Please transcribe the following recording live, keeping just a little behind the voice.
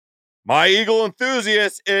My Eagle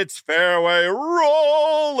enthusiasts, it's Fairway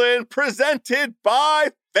Rolling, presented by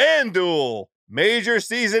FanDuel. Major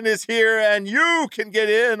season is here, and you can get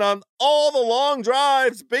in on all the long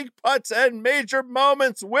drives, big putts, and major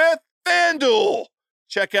moments with FanDuel.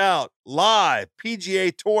 Check out live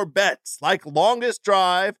PGA Tour bets like longest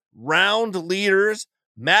drive, round leaders,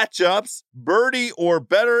 matchups, birdie or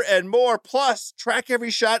better, and more. Plus, track every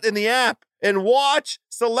shot in the app and watch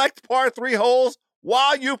select par 3 holes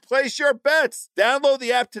while you place your bets. Download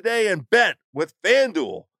the app today and bet with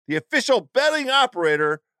FanDuel, the official betting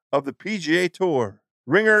operator of the PGA Tour.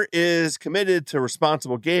 Ringer is committed to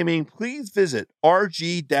responsible gaming. Please visit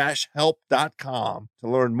rg-help.com to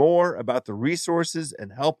learn more about the resources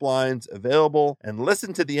and helplines available and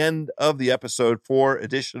listen to the end of the episode for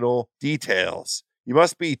additional details. You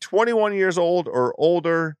must be 21 years old or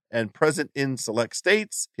older and present in select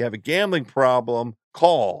states. If you have a gambling problem,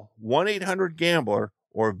 call 1-800-GAMBLER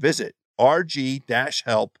or visit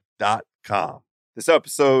rg-help.com. This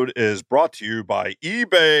episode is brought to you by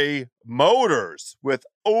eBay Motors. With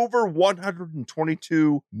over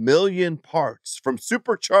 122 million parts, from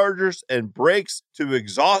superchargers and brakes to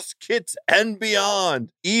exhaust kits and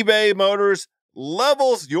beyond, eBay Motors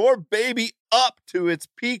levels your baby up to its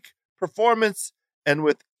peak performance. And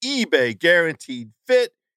with eBay Guaranteed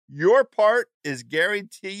Fit, your part is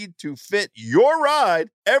guaranteed to fit your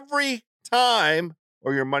ride every time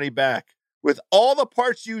or your money back. With all the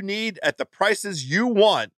parts you need at the prices you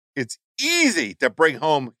want, it's easy to bring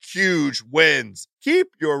home huge wins. Keep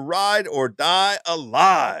your ride or die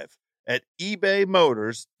alive at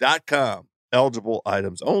ebaymotors.com. Eligible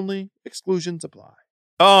items only. Exclusions apply.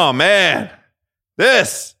 Oh, man.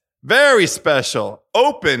 This very special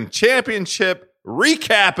Open Championship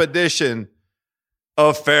recap edition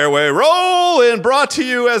of Fairway Rolling, brought to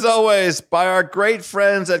you as always by our great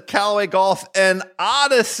friends at Callaway Golf and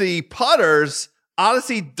Odyssey Putters.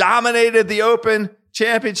 Odyssey dominated the Open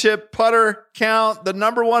Championship putter count, the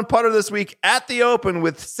number one putter this week at the Open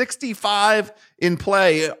with 65 in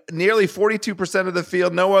play, nearly 42% of the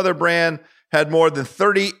field. No other brand had more than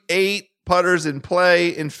 38 putters in play.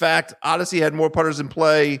 In fact, Odyssey had more putters in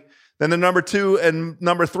play than the number 2 and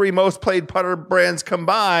number 3 most played putter brands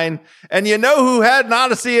combined. And you know who had an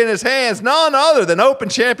Odyssey in his hands? None other than Open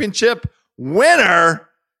Championship winner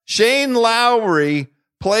Shane Lowry.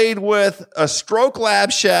 Played with a Stroke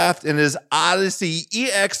Lab shaft in his Odyssey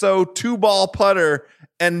EXO 2-ball putter.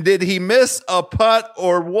 And did he miss a putt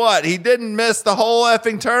or what? He didn't miss the whole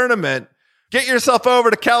effing tournament. Get yourself over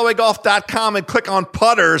to CallawayGolf.com and click on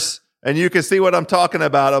putters, and you can see what I'm talking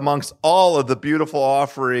about amongst all of the beautiful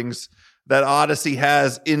offerings that Odyssey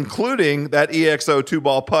has, including that EXO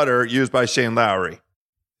 2-ball putter used by Shane Lowry.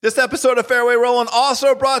 This episode of Fairway Rolling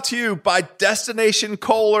also brought to you by Destination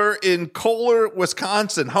Kohler in Kohler,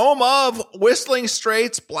 Wisconsin, home of Whistling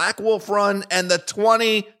Straits, Black Wolf Run, and the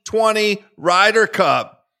 2020 Ryder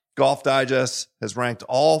Cup. Golf Digest has ranked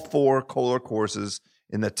all 4 Kohler courses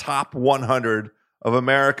in the top 100 of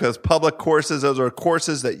America's public courses. Those are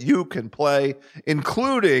courses that you can play,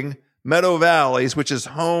 including Meadow Valleys, which is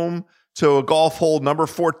home to a golf hole number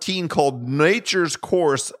 14 called Nature's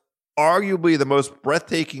Course, arguably the most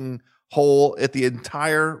breathtaking hole at the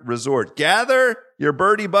entire resort. Gather your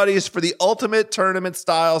birdie buddies for the ultimate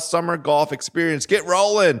tournament-style summer golf experience. Get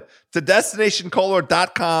rolling to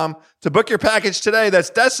DestinationKohler.com to book your package today.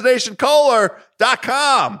 That's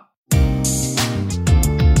DestinationKohler.com.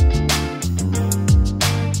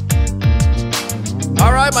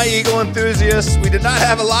 All right, my Eagle enthusiasts, we did not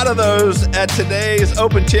have a lot of those at today's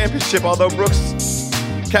Open Championship, although Brooks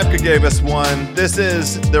Koepka gave us one. This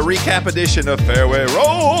is the recap edition of Fairway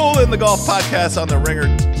Rolling, the golf podcast on the Ringer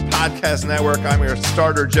Podcast Network. I'm your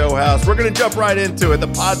starter, Joe House. We're going to jump right into it. The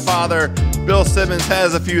podfather, Bill Simmons,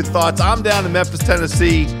 has a few thoughts. I'm down in Memphis,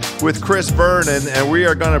 Tennessee with Chris Vernon, and we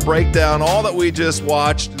are going to break down all that we just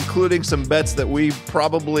watched, including some bets that we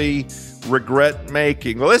probably regret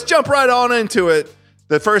making. Well, let's jump right on into it.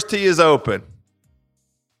 The first tee is open.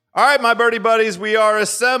 All right, my birdie buddies, we are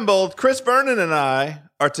assembled. Chris Vernon and I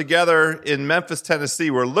are together in Memphis,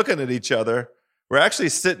 Tennessee. We're looking at each other. We're actually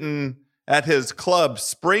sitting at his club,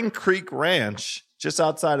 Spring Creek Ranch, just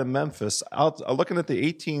outside of Memphis. Looking at the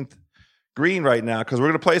 18th green right now because we're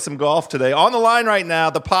going to play some golf today. On the line right now,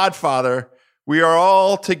 the podfather. We are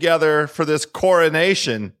all together for this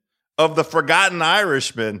coronation of the Forgotten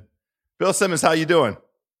Irishman. Bill Simmons, how you doing?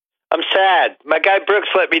 I'm sad. My guy Brooks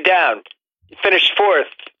let me down. He finished 4th.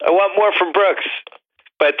 I want more from Brooks.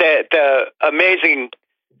 But the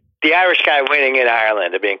Irish guy winning in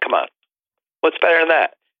Ireland, I mean, come on. What's better than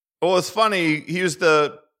that? Well, it's funny. He was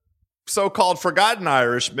the so-called forgotten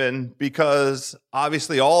Irishman because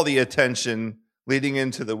obviously all the attention leading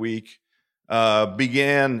into the week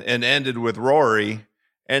began and ended with Rory.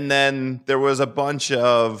 And then there was a bunch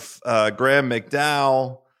of Graham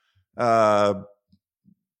McDowell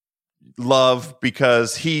love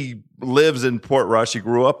because he lives in Portrush. He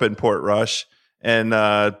grew up in Portrush. And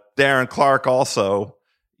Darren Clark also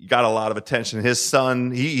got a lot of attention. His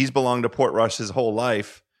son, he's belonged to Portrush his whole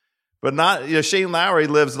life. But not, Shane Lowry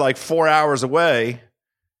lives like 4 hours away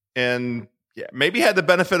and maybe had the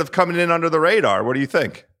benefit of coming in under the radar. What do you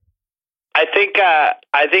think?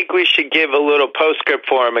 I think we should give a little postscript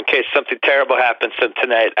for him in case something terrible happens to him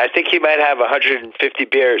tonight. I think he might have 150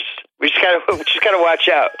 beers. We just gotta watch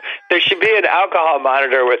out. There should be an alcohol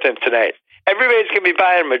monitor with him tonight. Everybody's gonna be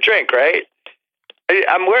buying him a drink, right?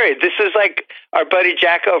 I'm worried. This is like our buddy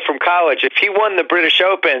Jacko from college. If he won the British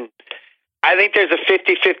Open, I think there's a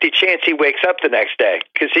 50-50 chance he wakes up the next day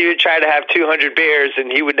because he would try to have 200 beers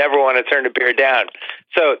and he would never want to turn a beer down.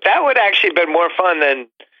 So that would actually have been more fun than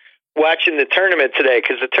watching the tournament today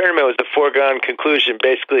because the tournament was a foregone conclusion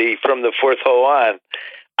basically from the fourth hole on.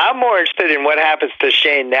 I'm more interested in what happens to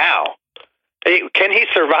Shane now. Can he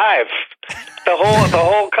survive? The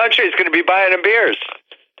whole country is going to be buying him beers.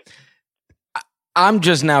 I'm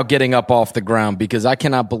just now getting up off the ground because I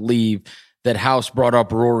cannot believe that House brought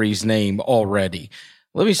up Rory's name already.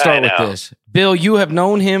 Let me start with this. Bill, you have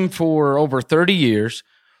known him for over 30 years.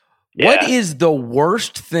 Yeah. What is the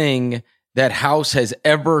worst thing that House has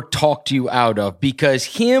ever talked you out of? Because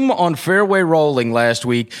him on Fairway Rolling last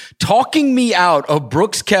week, talking me out of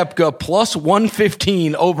Brooks Koepka plus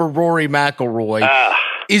 115 over Rory McIlroy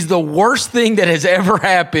is the worst thing that has ever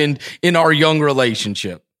happened in our young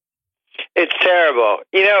relationship. It's terrible.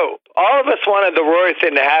 All of us wanted the Rory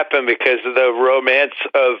thing to happen because of the romance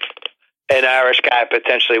of an Irish guy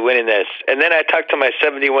potentially winning this. And then I talked to my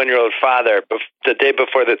 71-year-old father the day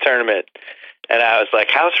before the tournament, and I was like,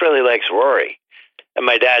 House really likes Rory. And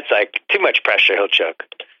my dad's like, too much pressure, he'll choke.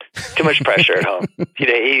 Too much pressure at home.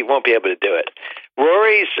 He won't be able to do it.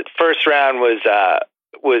 Rory's first round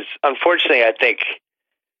was unfortunately, I think,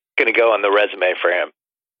 going to go on the resume for him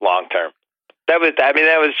long term. That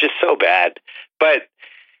was just so bad. But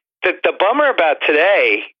the bummer about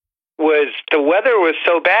today was the weather was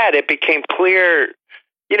so bad, it became clear,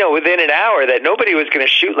 within an hour that nobody was going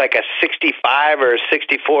to shoot like a 65 or a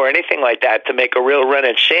 64, anything like that to make a real run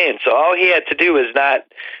at Shane. So all he had to do was not,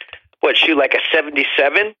 shoot like a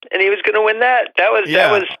 77, and he was going to win that. That was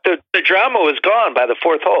the drama was gone by the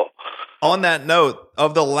fourth hole. On that note,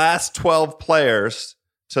 of the last 12 players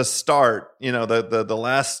to start, the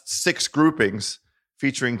last 6 groupings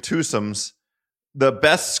featuring twosomes, the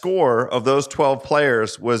best score of those 12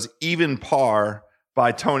 players was even par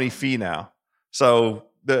by Tony Finau. So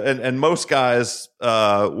and most guys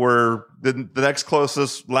were the next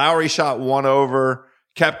closest. Lowry shot 1 over,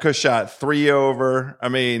 Koepka shot 3 over. I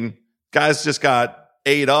mean, guys just got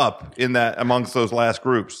 8 up in that amongst those last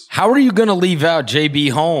groups. How are you going to leave out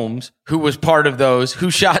JB Holmes, who was part of those,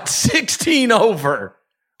 who shot 16 over?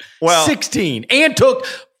 Well, 16 and took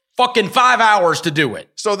fucking 5 hours to do it.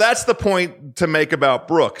 So that's the point to make about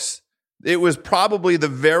Brooks. It was probably the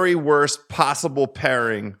very worst possible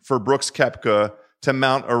pairing for Brooks Koepka to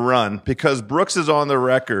mount a run because Brooks is on the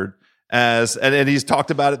record as, and he's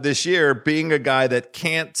talked about it this year, being a guy that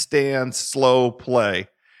can't stand slow play.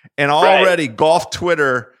 And already golf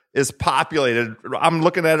Twitter is populated. I'm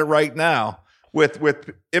looking at it right now with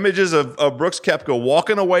images of Brooks Koepka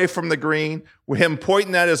walking away from the green, with him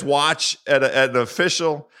pointing at his watch at an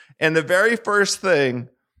official. And the very first thing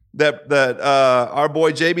that our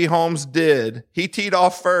boy JB Holmes did, he teed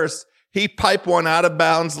off first. He piped one out of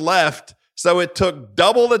bounds left. So it took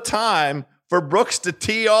double the time for Brooks to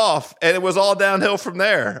tee off, and it was all downhill from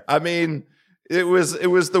there. I mean, it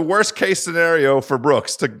was the worst case scenario for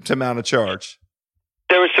Brooks to mount a charge.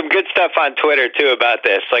 There was some good stuff on Twitter too about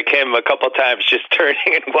this, like him a couple times just turning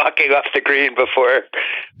and walking off the green before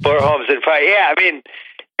Holmes and fight. Yeah, I mean,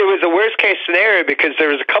 it was a worst case scenario because there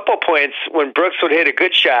was a couple points when Brooks would hit a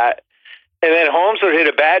good shot, and then Holmes would hit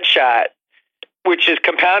a bad shot, which is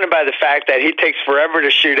compounded by the fact that he takes forever to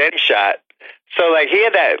shoot any shot. So, like, he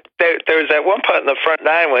had that. There was that one putt in the front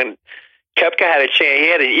 9 when Koepka had a chance. He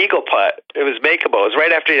had an eagle putt. It was makeable. It was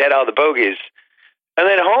right after he had all the bogeys. And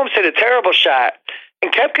then Holmes hit a terrible shot, and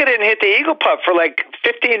Koepka didn't hit the eagle putt for like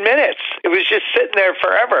 15 minutes. It was just sitting there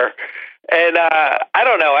forever. And I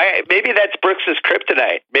don't know. Maybe that's Brooks's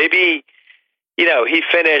kryptonite. Maybe, he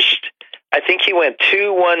finished, I think he went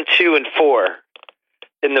 2, 1, 2, and 4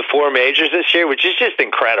 in the 4 majors this year, which is just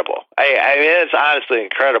incredible. I mean, it's honestly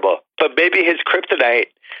incredible. But maybe his kryptonite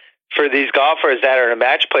for these golfers that are in a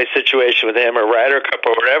match play situation with him or Ryder Cup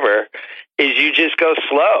or whatever is you just go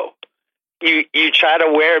slow. You try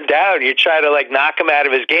to wear him down. You try to like knock him out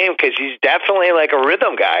of his game because he's definitely like a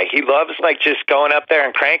rhythm guy. He loves like just going up there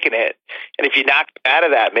and cranking it. And if you knock him out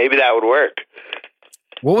of that, maybe that would work.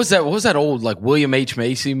 What was that? What was that old like William H.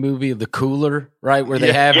 Macy movie of The Cooler, right? Where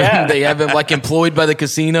they have him like employed by the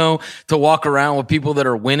casino to walk around with people that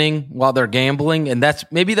are winning while they're gambling, and that's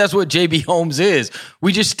what JB Holmes is.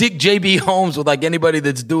 We just stick JB Holmes with like anybody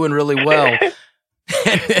that's doing really well,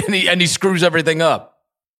 and he screws everything up.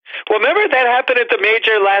 Well, remember that happened at the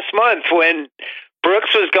major last month when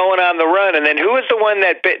Brooks was going on the run, and then who was the one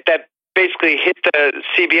that basically hit the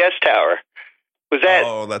CBS tower? Was that?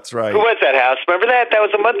 Oh, that's right. Who was that, House? Remember that? That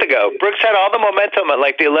was a month ago. Brooks had all the momentum at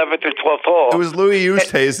like the 11th or 12th hole. It was Louis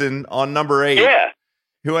Oosthuizen on number 8. Yeah.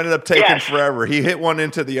 Who ended up taking forever. He hit one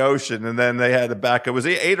into the ocean, and then they had to back. It was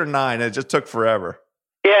 8 or 9. It just took forever.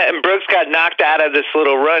 Yeah, and Brooks got knocked out of this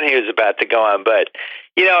little run he was about to go on. But,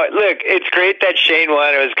 you know, look, it's great that Shane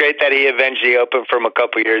won. It was great that he avenged the Open from a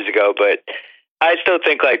couple years ago. But I still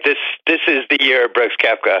think, like, this is the year of Brooks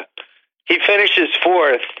Koepka. He finishes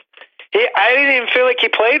 4th. I didn't even feel like he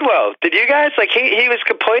played well. Did you guys? Like, he was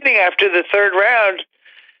complaining after the 3rd round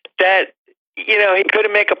that, you know, he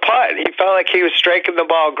couldn't make a putt. He felt like he was striking the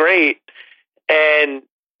ball great, and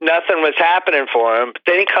nothing was happening for him.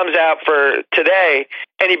 Then he comes out for today,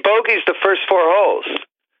 and he bogeys the first 4 holes.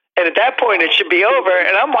 And at that point, it should be over.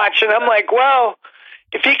 And I'm watching. I'm like, well,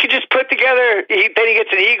 if he could just put together, then he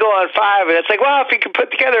gets an eagle on 5. And it's like, well, if he could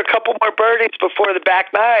put together a couple more birdies before the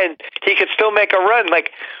back 9, he could still make a run.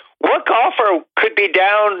 Like, what golfer could be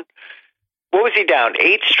down? What was he down?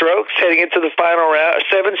 8 strokes heading into the final round,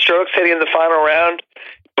 7 strokes heading into the final round,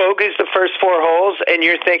 bogeys the first 4 holes, and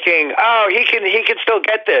you're thinking, oh, he can still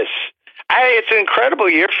get this. It's an incredible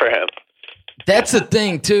year for him. That's the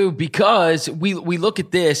thing too, because we look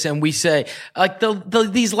at this and we say, like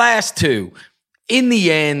these last 2. In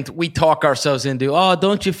the end, we talk ourselves into, oh,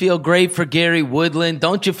 don't you feel great for Gary Woodland?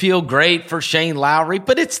 Don't you feel great for Shane Lowry?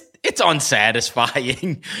 But it's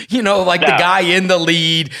unsatisfying, you know, like the guy in the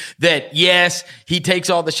lead that, yes, he takes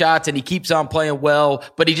all the shots and he keeps on playing well,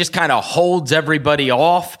 but he just kind of holds everybody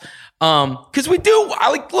off. Cause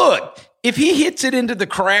look, if he hits it into the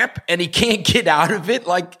crap and he can't get out of it,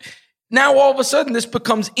 like now all of a sudden this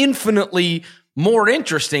becomes infinitely more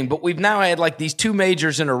interesting. But we've now had like these 2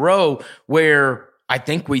 majors in a row where I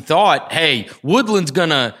think we thought, hey, Woodland's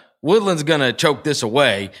gonna choke this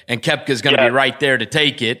away, and Koepka's going to be right there to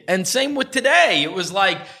take it. And same with today. It was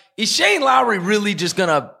like, is Shane Lowry really just going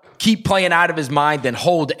to keep playing out of his mind and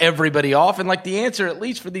hold everybody off? And like the answer, at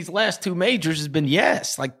least for these last 2 majors, has been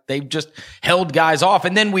yes. Like they've just held guys off.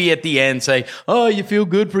 And then we at the end say, oh, you feel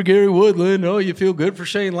good for Gary Woodland. Oh, you feel good for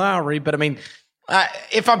Shane Lowry. But I mean,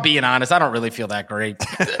 if I'm being honest, I don't really feel that great.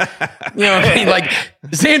 You know what I mean? Like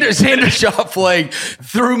Xander Schauffele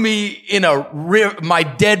threw me in my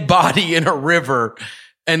dead body in a river,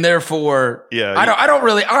 and therefore, I don't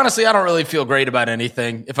really feel great about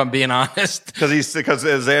anything, if I'm being honest. Because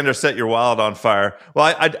Xander set your wallet on fire.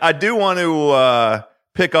 Well, I do want to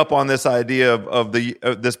pick up on this idea of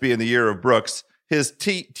this being the year of Brooks. His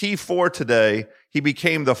T4 today. He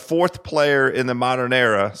became the 4th player in the modern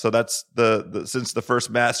era, so that's since the first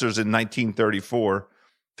Masters in 1934,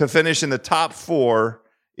 to finish in the top 4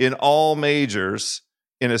 in all majors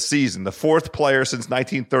in a season. The 4th player since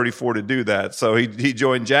 1934 to do that. So he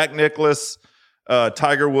joined Jack Nicklaus,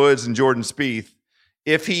 Tiger Woods, and Jordan Spieth.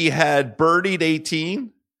 If he had birdied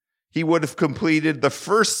 18, he would have completed the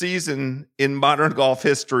first season in modern golf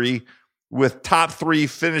history with top 3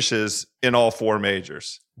 finishes in all 4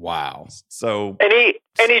 majors. Wow. So and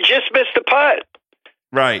he just missed a putt.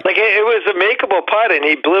 Right. Like it was a makeable putt and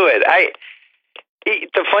he blew it.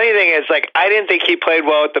 The funny thing is, like, I didn't think he played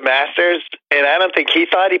well at the Masters, and I don't think he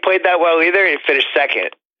thought he played that well either. He finished 2nd.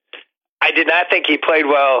 I did not think he played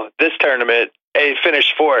well this tournament, and he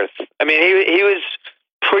finished 4th. I mean, he was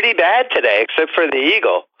pretty bad today, except for the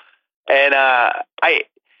eagle. And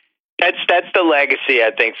that's the legacy,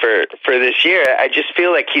 I think, for this year. I just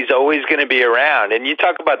feel like he's always going to be around. And you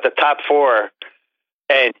talk about the top 4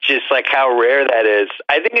 and just like how rare that is.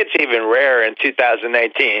 I think it's even rarer in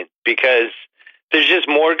 2019 because there's just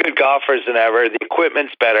more good golfers than ever. The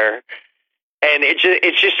equipment's better. And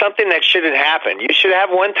it's just something that shouldn't happen. You should have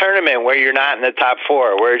one tournament where you're not in the top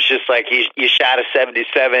 4, where it's just like you shot a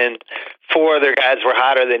 77, 4 other guys were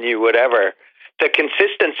hotter than you, whatever. The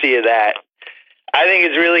consistency of that, I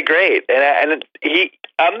think, is really great. And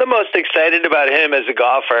I'm the most excited about him as a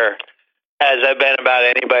golfer as I've been about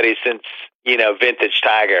anybody since vintage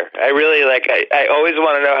Tiger. I really I always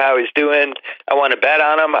want to know how he's doing. I want to bet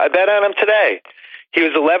on him. I bet on him today. He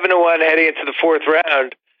was 11-1 heading into the fourth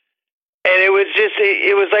round. And it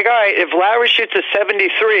was like, all right, if Lowry shoots a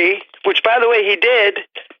 73, which by the way he did,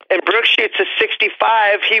 and Brooks shoots a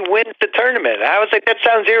 65, he wins the tournament. I was like, that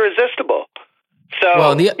sounds irresistible.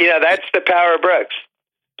 So, that's the power of Brooks.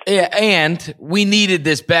 Yeah, and we needed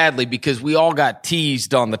this badly because we all got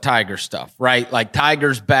teased on the Tiger stuff, right? Like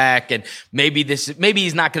Tiger's back, and maybe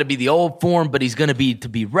he's not going to be the old form, but he's going to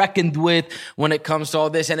be reckoned with when it comes to all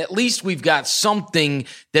this. And at least we've got something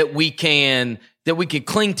that we can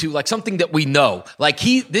cling to, like something that we know. Like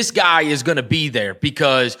this guy is going to be there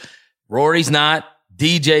because Rory's not,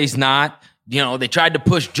 DJ's not. They tried to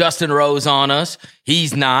push Justin Rose on us.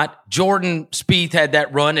 He's not. Jordan Spieth had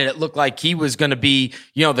that run, and it looked like he was going to be,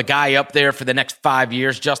 the guy up there for the next 5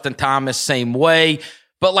 years. Justin Thomas, same way.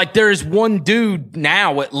 But, there is one dude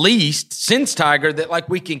now, at least, since Tiger, that,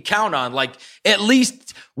 we can count on. At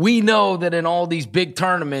least we know that in all these big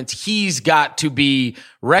tournaments, he's got to be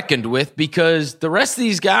reckoned with because the rest of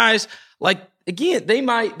these guys, again, they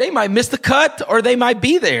might miss the cut or they might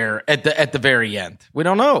be there at the very end. We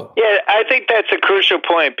don't know. Yeah, I think that's a crucial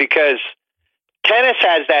point because tennis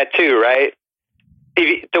has that too, right?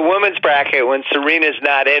 The women's bracket, when Serena's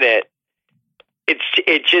not in it,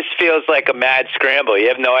 it just feels like a mad scramble. You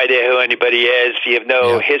have no idea who anybody is. You have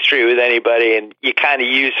no history with anybody, and you kind of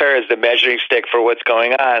use her as the measuring stick for what's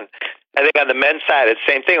going on. I think on the men's side, it's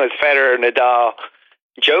the same thing with Federer, Nadal,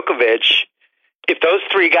 Djokovic. If those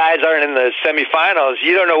three guys aren't in the semifinals,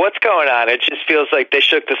 you don't know what's going on. It just feels like they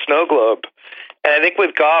shook the snow globe. And I think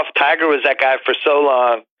with golf, Tiger was that guy for so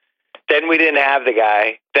long. Then we didn't have the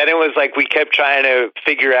guy. Then it was like we kept trying to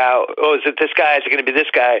figure out, is it this guy? Is it going to be this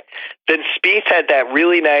guy? Then Spieth had that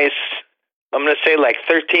really nice, I'm going to say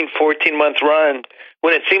 13, 14-month run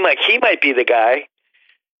when it seemed like he might be the guy.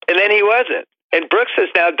 And then he wasn't. And Brooks has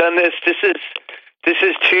now done this. This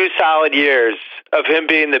is 2 solid years of him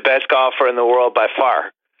being the best golfer in the world by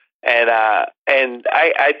far. And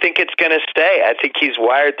I think it's going to stay. I think he's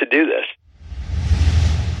wired to do this.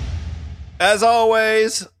 As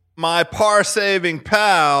always, my par-saving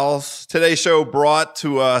pals. Today's show brought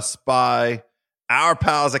to us by our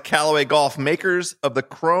pals at Callaway Golf, makers of the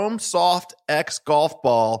Chrome Soft X golf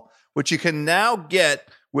ball, which you can now get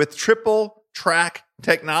with triple track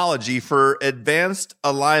technology for advanced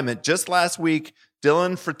alignment. Just last week,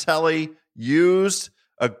 Dylan Fratelli used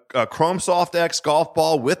a Chrome Soft X golf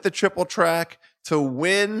ball with the triple track to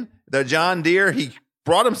win the John Deere. He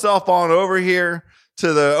brought himself on over here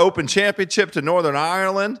to the Open Championship to Northern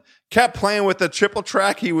Ireland, kept playing with the triple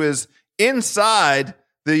track. He was inside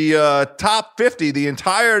the top 50 the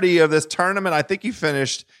entirety of this tournament. I think he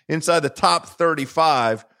finished inside the top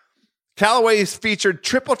 35. Callaway's featured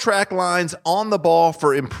triple track lines on the ball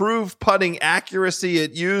for improved putting accuracy.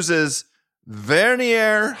 It uses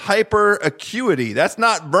Vernier Hyper Acuity. That's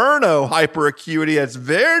not Verno Hyper Acuity. That's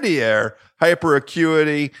Vernier Hyper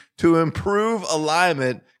Acuity to improve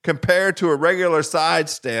alignment compared to a regular side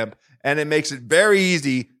stamp. And it makes it very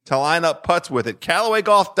easy to line up putts with it.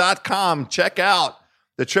 CallawayGolf.com. Check out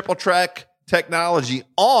the triple track technology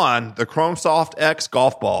on the Chrome Soft X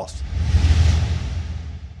golf balls.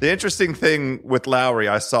 The interesting thing with Lowry,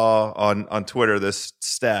 I saw on Twitter this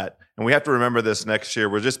stat, and we have to remember this next year.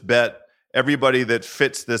 We'll just bet everybody that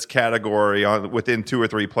fits this category on within 2 or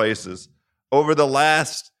 3 places.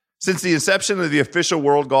 Since the inception of the official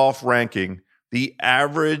World Golf Ranking, the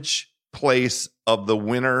average place of the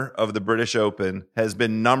winner of the British Open has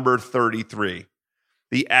been number 33.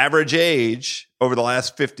 The average age over the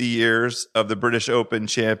last 50 years of the British Open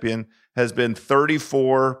champion has been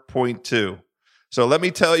 34.2. So let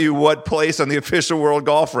me tell you what place on the official World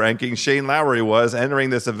Golf Ranking Shane Lowry was entering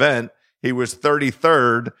this event. He was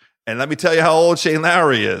 33rd. And let me tell you how old Shane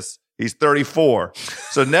Lowry is. He's 34.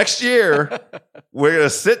 So next year, we're going to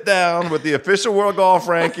sit down with the official World Golf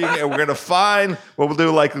Ranking, and we're going to find what we'll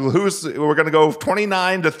do. We're going to go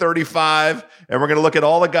 29 to 35, and we're going to look at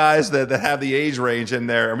all the guys that have the age range in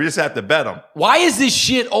there, and we just have to bet them. Why is this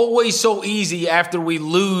shit always so easy after we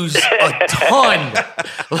lose a ton?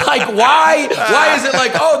 Why is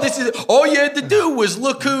it all you had to do was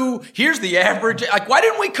look here's the average. Why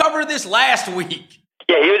didn't we cover this last week?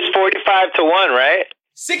 Yeah, he was 45 to 1, right?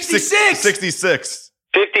 66. 66.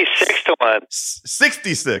 56 to 1.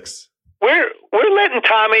 66. We're letting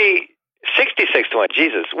Tommy 66 to 1.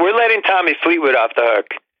 Jesus, we're letting Tommy Fleetwood off the hook.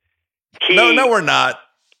 No, we're not.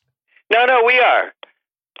 No, we are,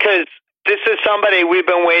 because this is somebody we've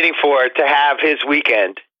been waiting for to have his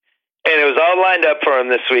weekend, and it was all lined up for him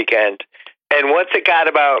this weekend. And once it got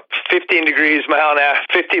about 50 mile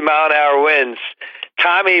an hour winds,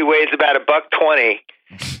 Tommy weighs about $120.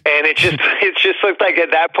 And it just looked like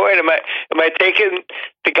at that point, am I taking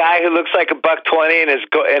the guy who looks like $120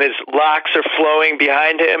 and his locks are flowing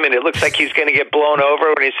behind him, and it looks like he's going to get blown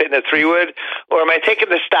over when he's hitting a 3-wood, or am I taking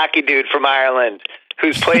the stocky dude from Ireland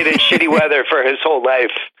who's played in shitty weather for his whole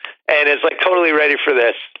life and is like totally ready for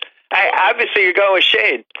this? Obviously, you're going with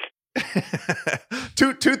Shane.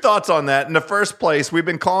 Two thoughts on that. In the first place, we've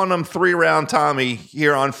been calling him 3-round Tommy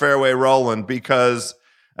here on Fairway Rolling because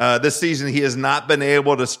this season he has not been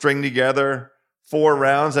able to string together 4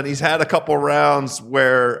 rounds, and he's had a couple rounds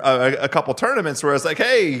where a couple tournaments where it's like,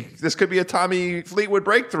 hey, this could be a Tommy Fleetwood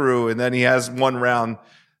breakthrough, and then he has 1 round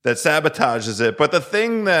that sabotages it. But the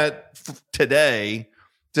thing that today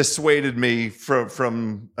dissuaded me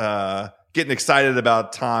from getting excited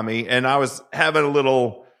about Tommy, and I was having a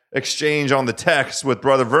little exchange on the text with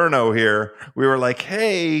Brother Verno here. We were like,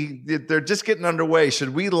 hey, they're just getting underway.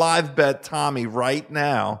 Should we live bet Tommy right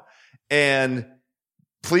now? And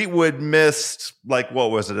Fleetwood missed, like,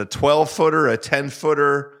 what was it, a 12-footer, a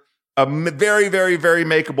 10-footer, a very, very, very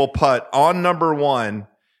makeable putt on number 1.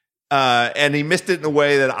 And he missed it in a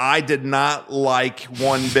way that I did not like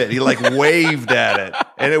one bit. He waved at it,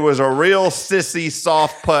 and it was a real sissy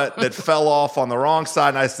soft putt that fell off on the wrong side.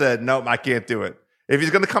 And I said, nope, I can't do it. If he's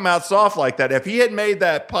going to come out soft like that, if he had made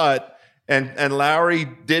that putt and Lowry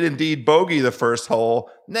did indeed bogey the first hole,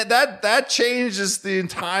 that changes the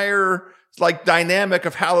entire dynamic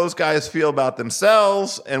of how those guys feel about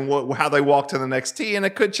themselves and how they walk to the next tee, and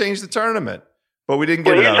it could change the tournament. But we didn't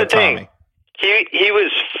get it out of Tommy. He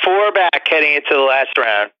was 4 back heading into the last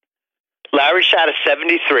round. Lowry shot a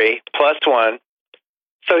 73 +1.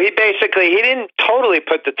 So he didn't totally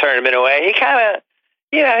put the tournament away. He kind of,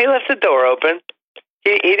 he left the door open.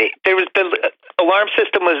 The alarm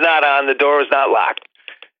system was not on. The door was not locked.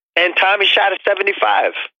 And Tommy shot a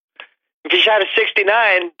 75. If he shot a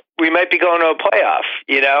 69, we might be going to a playoff.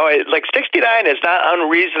 69 is not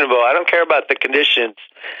unreasonable. I don't care about the conditions.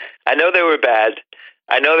 I know they were bad.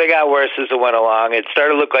 I know they got worse as it went along. It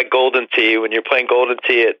started to look like Golden Tee when you're playing Golden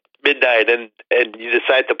Tee at midnight and you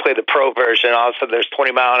decide to play the pro version. All of a sudden there's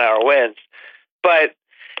 20 mile an hour winds. But,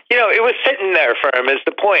 it was sitting there for him is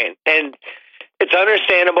the point. And it's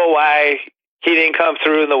understandable why he didn't come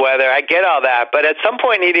through in the weather. I get all that, but at some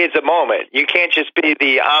point he needs a moment. You can't just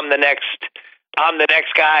be I'm the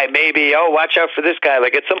next guy. Maybe, watch out for this guy.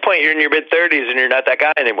 Like at some point you're in your mid-30s and you're not that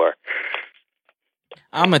guy anymore.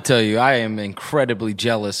 I'm going to tell you, I am incredibly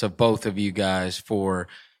jealous of both of you guys for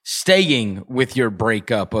staying with your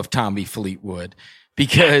breakup of Tommy Fleetwood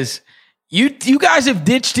because you guys have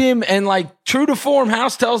ditched him, and true to form,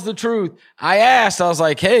 House tells the truth. I was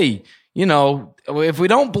like, hey, if we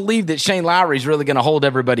don't believe that Shane Lowry's really going to hold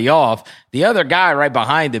everybody off, the other guy right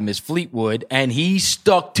behind him is Fleetwood, and he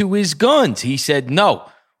stuck to his guns. He said, no,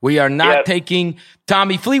 we are not taking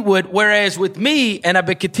Tommy Fleetwood. Whereas with me, and I've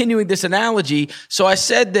been continuing this analogy, so I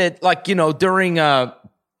said that, during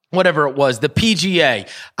whatever it was, the PGA,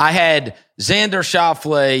 I had Xander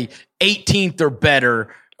Schauffele 18th or better.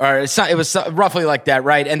 Or it was roughly like that,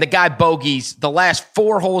 right? And the guy bogeys the last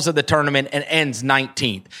 4 holes of the tournament and ends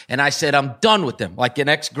 19th. And I said, I'm done with him. Like an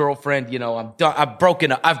ex-girlfriend, I'm done. I've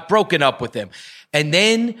broken up with him. And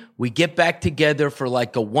then we get back together for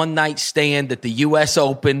a one-night stand at the U.S.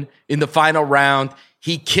 Open in the final round.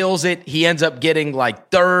 He kills it. He ends up getting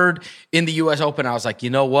 3rd in the U.S. Open. I was like, you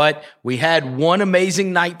know what? We had one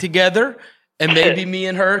amazing night together, and maybe me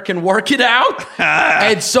and her can work it out.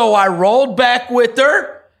 And so I rolled back with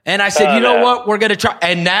her. And I said, you know what? We're going to try.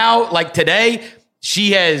 And now, today,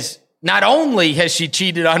 she has, not only has she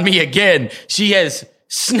cheated on me again, she has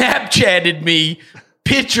Snapchatted me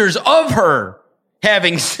pictures of her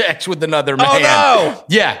having sex with another man. Oh, no.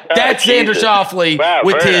 Yeah, that's Xander Schauffele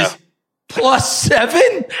with his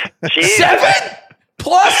 +7? 7?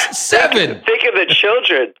 +7. Think of the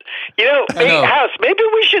children. House, maybe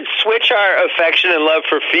we should switch our affection and love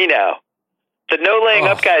for Finau. The No Laying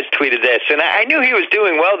Up guys tweeted this, and I knew he was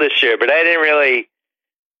doing well this year, but I didn't really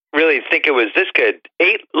think it was this good.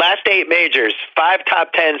 Last 8 majors, 5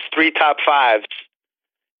 top 10s, 3 top 5s,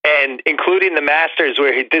 and including the Masters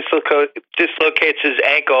where he dislocates his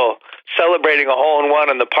ankle, celebrating a hole-in-one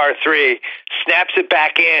on the par 3, snaps it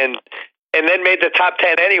back in, and then made the top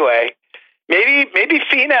 10 anyway. Maybe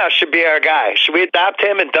Finau should be our guy. Should we adopt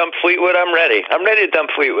him and dump Fleetwood? I'm ready. I'm ready to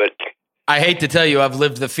dump Fleetwood. I hate to tell you I've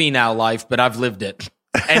lived the Finau life, but I've lived it.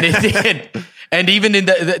 And even in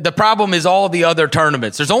the problem is all the other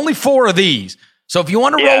tournaments. There's only 4 of these. So if you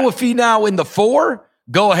want to roll with Finau in the 4,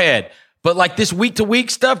 go ahead. But like this week to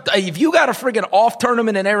week stuff, if you got a friggin' off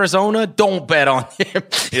tournament in Arizona, don't bet on him.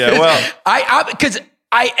 Yeah, well, because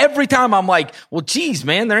every time I'm like, well, geez,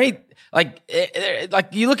 man, there ain't like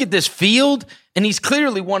you look at this field, and he's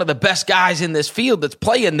clearly one of the best guys in this field that's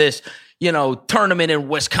playing this, tournament in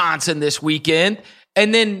Wisconsin this weekend,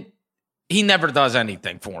 and then he never does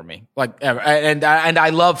anything for me. Like, and I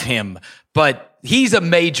love him, but he's a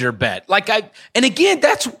major bet. And again,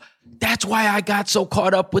 that's why I got so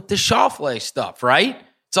caught up with the Schauffele stuff, right?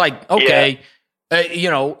 It's like, okay,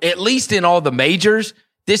 at least in all the majors,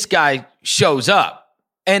 this guy shows up.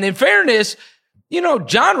 And in fairness,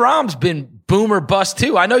 Jon Rahm's been boom or bust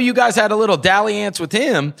too. I know you guys had a little dalliance with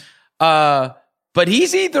him, but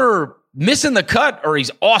he's either missing the cut or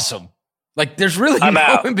he's awesome. Like, there's really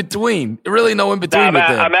in between. Really no in between with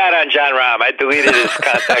him. I'm out on Jon Rahm. I deleted his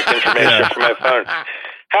contact information from my phone.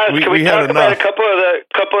 Can we talk about a couple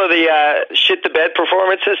of the shit the bed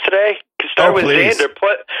performances today? Start with please. Xander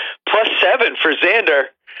 +7 for Xander.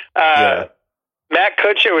 Matt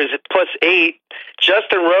Kuchar was at +8.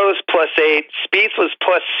 Justin Rose +8. Spieth was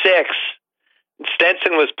 +6.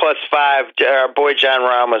 Stenson was +5. Our boy Jon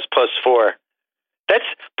Rahm was +4. That's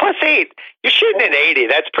 +8. You're shooting an 80.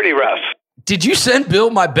 That's pretty rough. Did you send Bill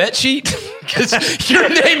my bet sheet? Because you're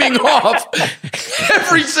naming off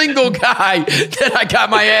every single guy that I got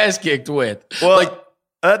my ass kicked with. Well,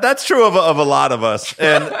 that's true of a lot of us.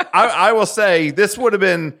 And I will say this would have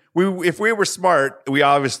been, if we were smart, we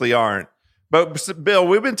obviously aren't. But Bill,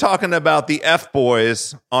 we've been talking about the F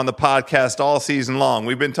boys on the podcast all season long.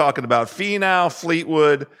 We've been talking about Finau,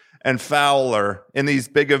 Fleetwood, and Fowler in these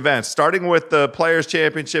big events, starting with the Players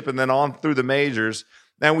Championship and then on through the majors.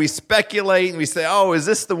 And we speculate and we say, oh, is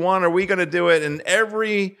this the one? Are we going to do it? And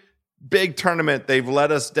every big tournament, they've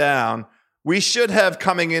let us down. We should have,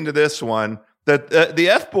 coming into this one, that the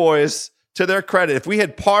F boys, to their credit, if we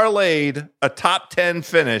had parlayed a top 10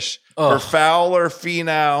 finish for Fowler,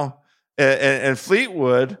 Finau, and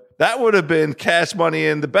Fleetwood, that would have been cash money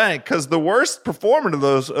in the bank, because the worst performer of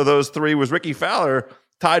those three was Ricky Fowler,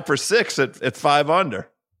 tied for 6 at 5 under.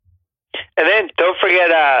 And then don't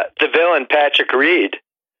forget the villain Patrick Reed,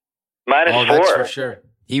 -4. That's for sure.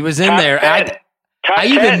 He was in top there. 10. I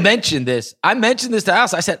even mentioned this. I mentioned this to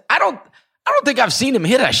House. I said, I don't think I've seen him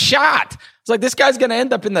hit a shot. It's like, this guy's going to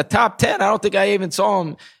end up in the top 10. I don't think I even saw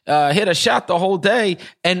him hit a shot the whole day.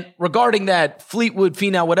 And regarding that Fleetwood,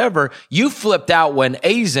 Finau, whatever, you flipped out when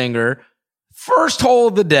Azinger, first hole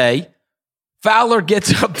of the day, Fowler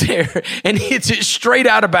gets up there and hits it straight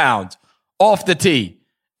out of bounds off the tee.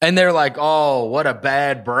 And they're like, oh, what a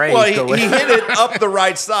bad break. Well, he hit it up the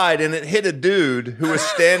right side, and it hit a dude who was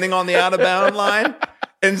standing on the out-of-bound line.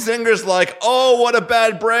 And Zinger's like, oh, what a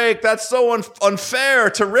bad break. That's so unfair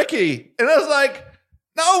to Ricky. And I was like,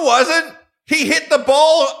 no, it wasn't. He hit the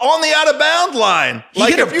ball on the out-of-bound line.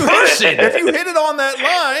 Like, if you hit it on that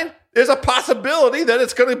line, there's a possibility that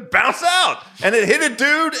it's going to bounce out. And it hit a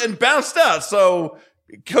dude and bounced out. So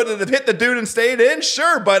could it have hit the dude and stayed in?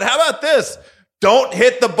 Sure. But how about this? Don't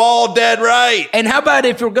hit the ball dead right. And how about,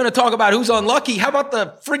 if we're going to talk about who's unlucky, how about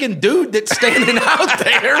the friggin' dude that's standing out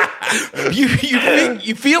there?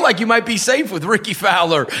 You feel like you might be safe with Ricky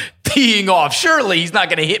Fowler teeing off. Surely he's not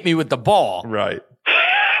going to hit me with the ball. Right.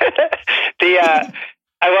 I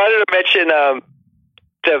wanted to mention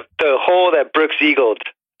the hole that Brooks eagled.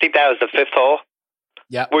 I think that was the 5th hole.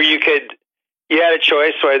 Yeah. Where you had a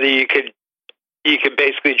choice whether you could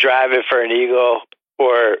basically drive it for an eagle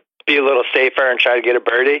or be a little safer and try to get a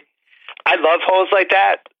birdie. I love holes like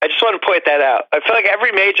that. I just want to point that out. I feel like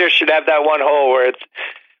every major should have that one hole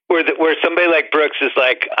where somebody like Brooks is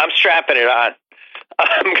like, I'm strapping it on.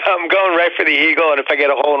 I'm going right for the eagle, and if I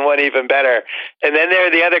get a hole in one, even better. And then there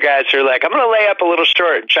are the other guys who are like, I'm going to lay up a little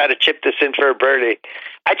short and try to chip this in for a birdie.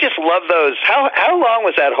 I just love those. How long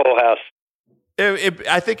was that hole, House?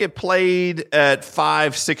 I think it played at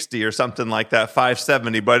 560 or something like that,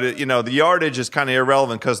 570. But the yardage is kind of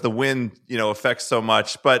irrelevant because the wind, affects so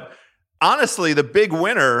much. But honestly, the big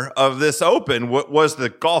winner of this Open was the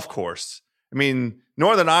golf course. I mean,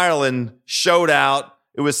 Northern Ireland showed out.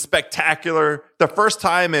 It was spectacular. The first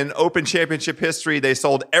time in Open Championship history, they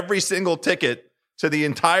sold every single ticket to the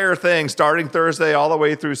entire thing, starting Thursday all the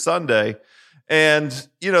way through Sunday. And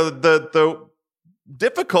the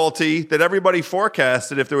difficulty that everybody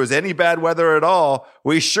forecasted, if there was any bad weather at all,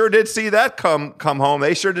 we sure did see that come home.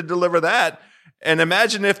 They sure did deliver that. And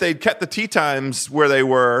imagine if they'd kept the tee times where they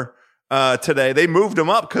were today. They moved them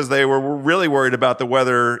up because they were really worried about the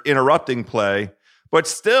weather interrupting play. But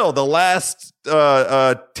still, the last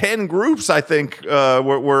 10 groups, I think,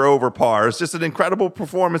 were over par. It's just an incredible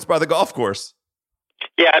performance by the golf course.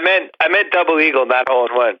 Yeah, I meant double eagle, not hole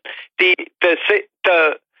in one.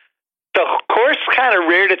 The course kind of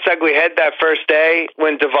reared its ugly head that first day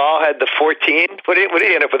when Duval had the 14. What did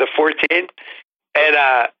he end up with, a 14?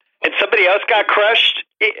 And somebody else got crushed.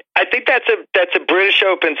 I think that's a British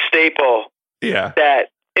Open staple. Yeah.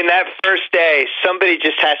 That in that first day, somebody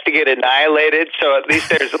just has to get annihilated. So at least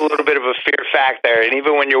there's a little bit of a fear factor. And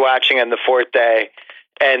even when you're watching on the fourth day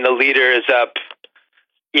and the leader is up,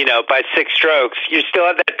 by 6 strokes, you still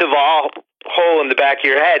have that Duval hole in the back of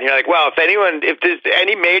your head. And you're like, well, if there's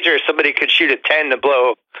any major, somebody could shoot a 10 to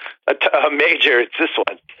blow a major, it's this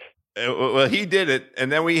one. Well, he did it. And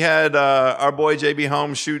then we had our boy JB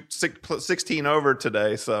Holmes shoot 16 over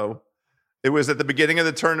today. So it was at the beginning of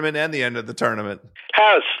the tournament and the end of the tournament.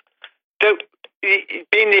 House,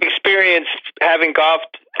 being the experienced, having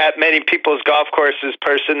golfed at many people's golf courses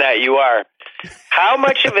person that you are, how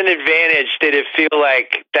much of an advantage did it feel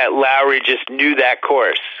like that Lowry just knew that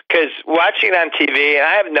course? Because watching it on TV, and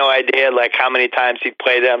I have no idea how many times he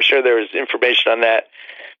played it. I'm sure there was information on that.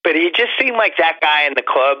 But he just seemed like that guy in the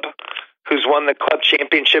club who's won the club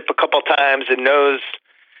championship a couple times and knows,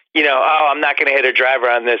 I'm not going to hit a driver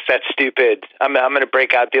on this. That's stupid. I'm going to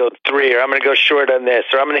break out the old 3, or I'm going to go short on this,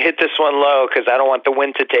 or I'm going to hit this one low because I don't want the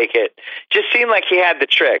wind to take it. Just seemed like he had the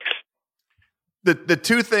tricks. The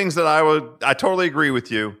two things that I totally agree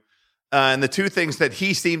with you. And the two things that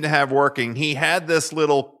he seemed to have working, he had this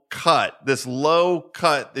little cut, this low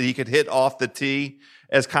cut that he could hit off the tee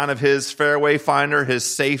as kind of his fairway finder, his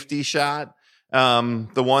safety shot. The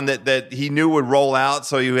one that he knew would roll out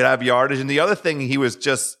so he would have yardage. And the other thing he was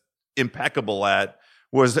just impeccable at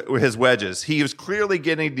was his wedges. He was clearly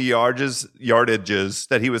getting the yardages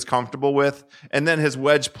that he was comfortable with. And then his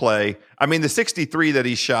wedge play. I mean, the 63 that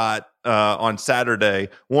he shot on Saturday,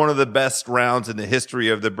 one of the best rounds in the history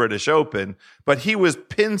of the British Open. But he was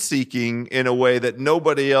pin seeking in a way that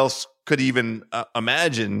nobody else could even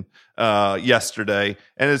imagine yesterday.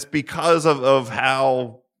 And it's because of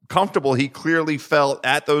how comfortable he clearly felt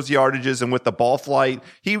at those yardages and with the ball flight.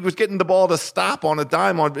 He was getting the ball to stop on a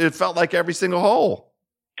dime. It felt like every single hole.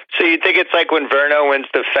 So you think it's like when Verno wins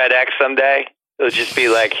the FedEx someday? It'll just be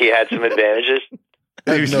like he had some advantages?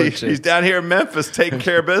 He's down here in Memphis taking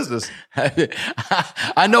care of business.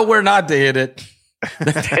 I know where not to hit it.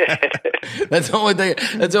 That's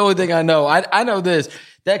the only thing I know. I know this.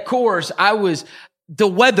 That course, the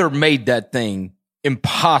weather made that thing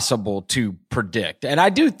impossible to predict. And I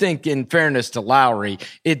do think, in fairness to Lowry,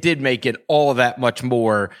 it did make it all that much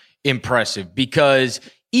more impressive, because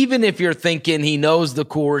even if you're thinking he knows the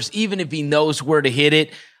course, even if he knows where to hit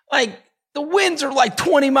it, the winds are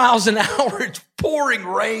 20 miles an hour. It's pouring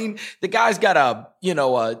rain. The guy's got a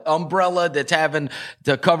umbrella that's having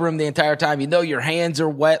to cover him the entire time. Your hands are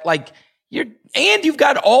wet. And you've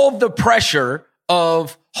got all the pressure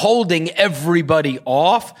of holding everybody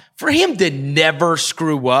off. For him to never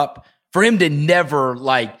screw up, for him to never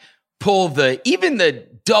pull even the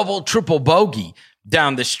double, triple bogey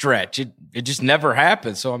down the stretch, it just never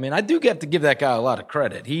happened. So, I do have to give that guy a lot of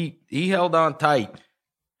credit. He held on tight.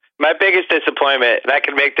 My biggest disappointment, and I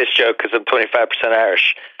can make this joke because I'm 25%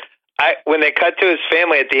 Irish, when they cut to his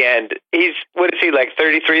family at the end, what is he,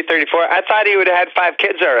 33, 34? I thought he would have had 5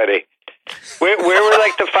 kids already. Where were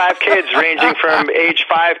the 5 kids ranging from age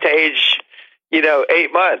 5 to age,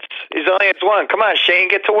 8 months? He's only has 1. Come on, Shane,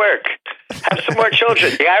 get to work. Have some more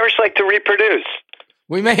children. The Irish like to reproduce.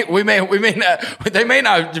 We may not. They may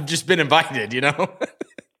not have just been invited.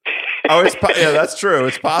 That's true.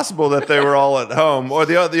 It's possible that they were all at home. Or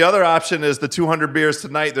the other option is the 200 beers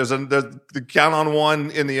tonight. There's the count on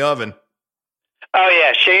one in the oven. Oh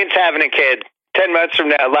yeah, Shane's having a kid. 10 months from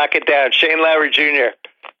now, lock it down. Shane Lowry Jr.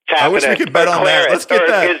 I wish we could bet on that. Let's get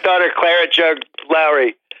that. His daughter Claret Jug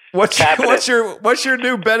Lowry. What's your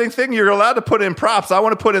new betting thing? You're allowed to put in props. I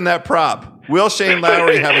want to put in that prop. Will Shane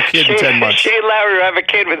Lowry have a kid in 10 months? Shane Lowry will have a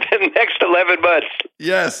kid within the next 11 months.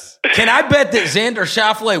 Yes. Can I bet that Xander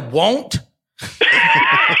Schauffele won't?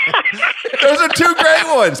 Those are 2 great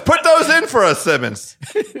ones. Put those in for us, Simmons.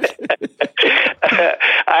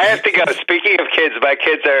 I have to go. Speaking of kids, my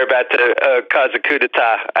kids are about to cause a coup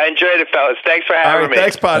d'etat. I enjoyed it, fellas. Thanks for having me.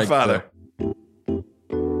 Thanks, Podfather.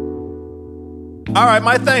 All right,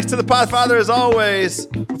 my thanks to the Podfather as always.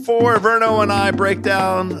 Before Verno and I break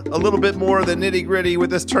down a little bit more of the nitty-gritty with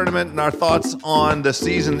this tournament and our thoughts on the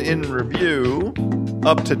season in review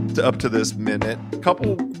up to this minute, a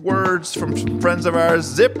couple words from some friends of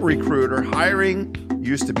ours. ZipRecruiter. Hiring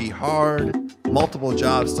used to be hard. Multiple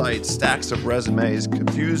job sites, stacks of resumes,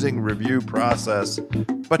 confusing review process.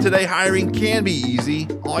 But today, hiring can be easy.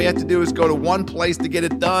 All you have to do is go to one place to get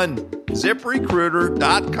it done.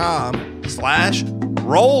 ZipRecruiter.com/Roto.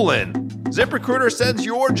 rolling. ZipRecruiter sends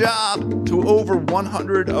your job to over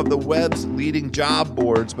 100 of the web's leading job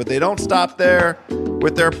boards, but they don't stop there.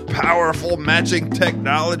 With their powerful matching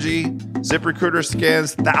technology, ZipRecruiter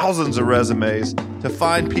scans thousands of resumes to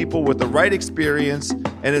find people with the right experience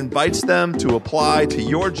and invites them to apply to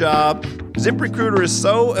your job. ZipRecruiter is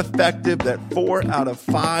so effective that 4 out of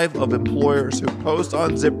 5 of employers who post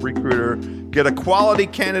on ZipRecruiter get a quality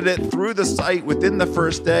candidate through the site within the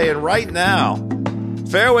first day. And right now,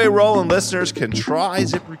 Fairway Rollin' listeners can try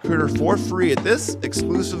ZipRecruiter for free at this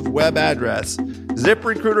exclusive web address,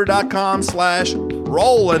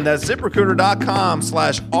 ZipRecruiter.com/Rollin. That's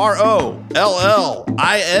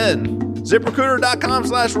ZipRecruiter.com/ROLLIN.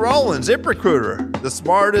 ZipRecruiter.com/Rollin. ZipRecruiter, the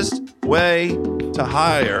smartest way to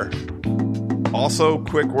hire. Also,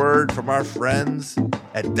 quick word from our friends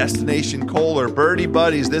at Destination Kohler. Birdie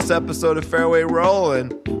Buddies, this episode of Fairway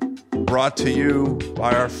Rollin' brought to you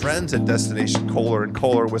by our friends at Destination Kohler in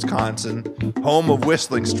Kohler, Wisconsin, home of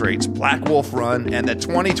Whistling Straits, Black Wolf Run, and the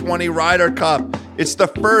 2020 Ryder Cup. It's the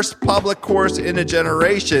first public course in a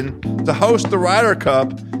generation to host the Ryder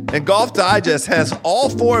Cup, and Golf Digest has all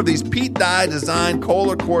 4 of these Pete Dye designed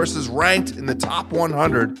Kohler courses ranked in the top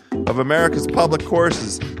 100 of America's public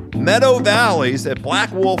courses. Meadow Valleys at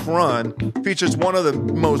Black Wolf Run features one of the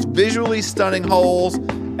most visually stunning holes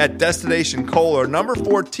at Destination Kohler. Number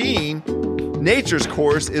 14, Nature's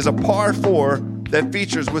Course, is a par 4 that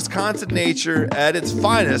features Wisconsin nature at its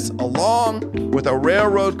finest, along with a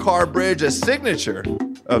railroad car bridge, a signature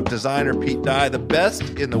of designer Pete Dye. The best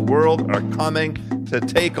in the world are coming to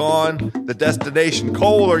take on the Destination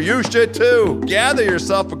Kohler. You should too. Gather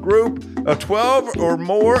yourself a group of 12 or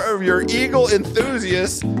more of your Eagle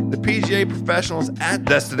enthusiasts. The PGA professionals at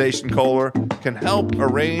Destination Kohler can help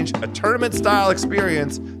arrange a tournament-style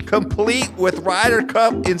experience complete with Ryder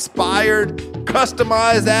Cup-inspired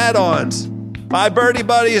customized add-ons. My Birdie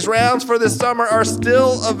Buddies rounds for this summer are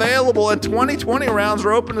still available, and 2020 rounds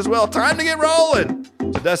are open as well. Time to get rolling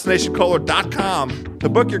to DestinationKohler.com to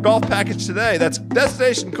book your golf package today. That's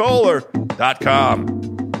DestinationKohler.com.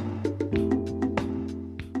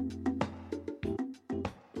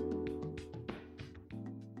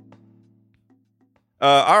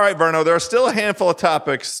 All right, Verno, there are still a handful of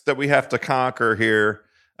topics that we have to conquer here.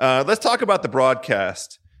 Let's talk about the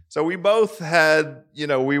broadcast. So we both had,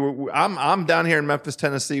 I'm down here in Memphis,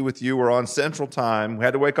 Tennessee with you. We're on Central Time. We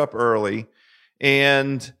had to wake up early.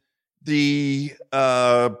 And the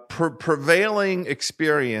prevailing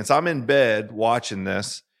experience, I'm in bed watching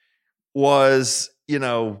this, was,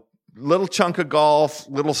 little chunk of golf,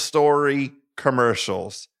 little story,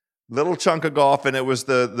 commercials. Little chunk of golf, and it was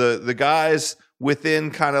the guys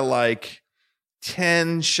within kind of like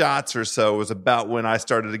 10 shots or so was about when I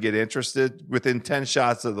started to get interested. Within 10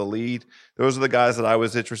 shots of the lead, those are the guys that I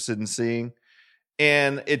was interested in seeing.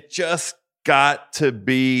 And it just got to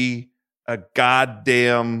be a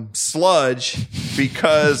goddamn sludge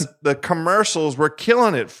because the commercials were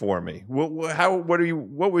killing it for me.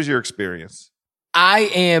 What was your experience? I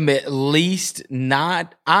am at least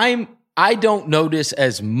not, I don't notice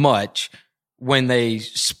as much when they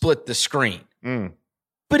split the screen.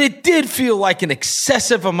 But it did feel like an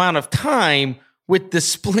excessive amount of time with the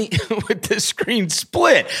screen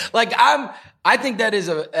split. Like I think that is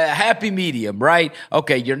a happy medium, right?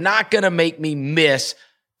 Okay, you're not going to make me miss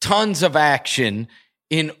tons of action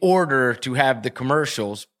in order to have the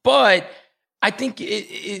commercials, but I think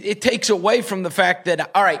it takes away from the fact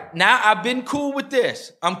that, all right, now I've been cool with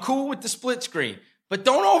this. I'm cool with the split screen, but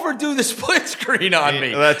don't overdo the split screen on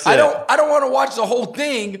me. I don't want to watch the whole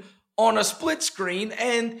thing on a split screen,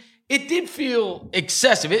 and it did feel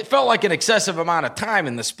excessive. It felt like an excessive amount of time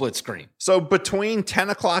in the split screen. So between 10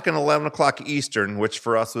 o'clock and 11 o'clock Eastern, which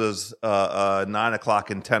for us was 9 o'clock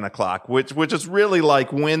and 10 o'clock, which is really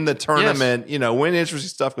like when the tournament, when interesting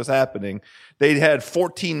stuff was happening, they had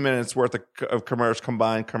 14 minutes worth of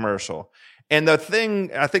combined commercial. And the thing,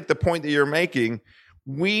 I think the point that you're making,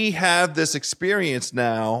 we have this experience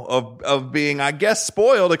now of being, I guess,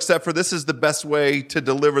 spoiled, except for this is the best way to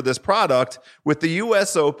deliver this product. With the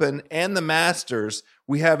U.S. Open and the Masters,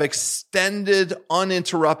 we have extended,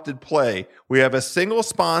 uninterrupted play. We have a single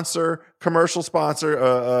sponsor, commercial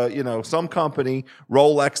sponsor, some company,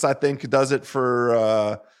 Rolex, I think, does it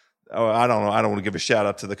for, I don't know. I don't want to give a shout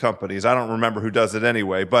out to the companies. I don't remember who does it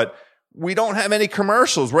anyway, but we don't have any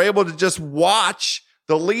commercials. We're able to just watch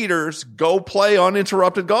the leaders go play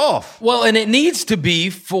uninterrupted golf. Well, and it needs to be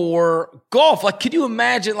for golf. Like, could you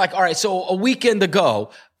imagine, like, all right, so a weekend ago,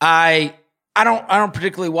 I don't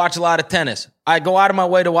particularly watch a lot of tennis. I go out of my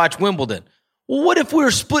way to watch Wimbledon. well, what if we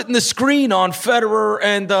were splitting the screen on Federer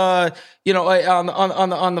and on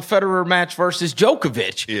the Federer match versus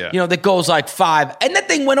Djokovic? Yeah. That goes like 5, and that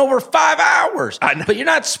thing went over 5 hours. But you're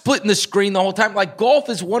not splitting the screen the whole time. Like golf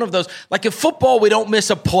is one of those. Like in football, we don't miss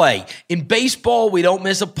a play. In baseball, we don't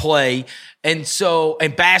miss a play, and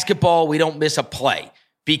in basketball, we don't miss a play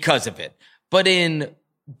because of it. But in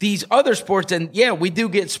these other sports, and yeah, we do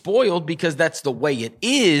get spoiled because that's the way it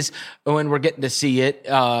is when we're getting to see it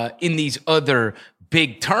in these other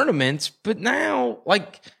big tournaments. But now,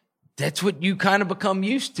 like, that's what you kind of become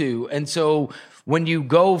used to. And so when you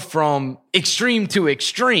go from extreme to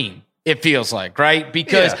extreme, it feels like, right?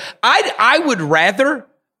 Because I would rather,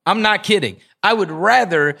 I'm not kidding, I would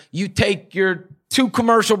rather you take your 2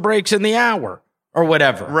 commercial breaks in the hour. Or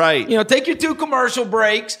whatever. Right. Take your 2 commercial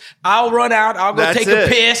breaks. I'll run out. I'll go take a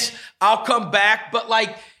piss. I'll come back. But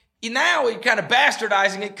like now you're kind of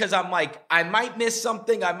bastardizing it because I'm like, I might miss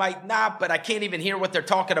something. I might not, but I can't even hear what they're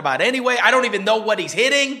talking about anyway. I don't even know what he's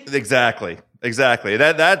hitting. Exactly. That's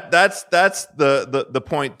the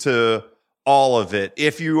point to all of it.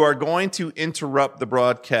 If you are going to interrupt the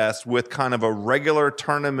broadcast with kind of a regular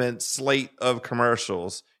tournament slate of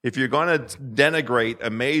commercials, if you're going to denigrate a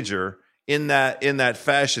major in that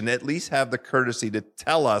fashion, at least have the courtesy to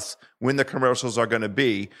tell us when the commercials are going to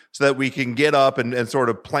be so that we can get up and sort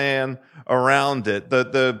of plan around it.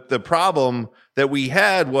 The problem that we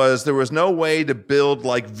had was there was no way to build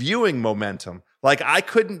like viewing momentum. Like I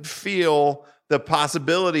couldn't feel the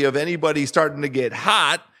possibility of anybody starting to get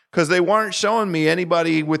hot because they weren't showing me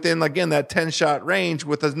anybody within, again, that 10-shot range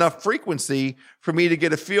with enough frequency for me to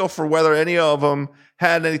get a feel for whether any of them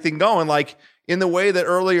had anything going. Like, in the way that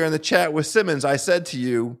earlier in the chat with Simmons, I said to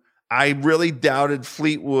you, I really doubted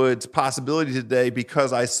Fleetwood's possibility today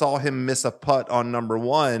because I saw him miss a putt on number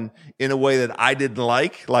 1 in a way that I didn't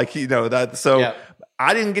like. Like, that. So yeah.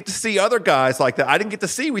 I didn't get to see other guys like that. I didn't get to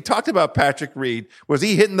see. We talked about Patrick Reed. Was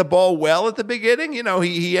he hitting the ball well at the beginning?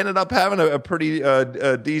 He ended up having a pretty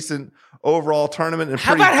decent overall tournament. And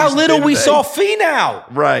how about how little we saw Finau?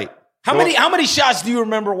 Right. How many shots do you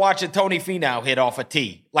remember watching Tony Finau hit off a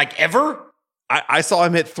tee? Like ever? I saw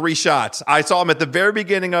him hit 3 shots. I saw him at the very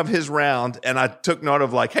beginning of his round, and I took note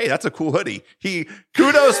of like, hey, that's a cool hoodie.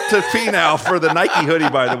 Kudos to Finau for the Nike hoodie,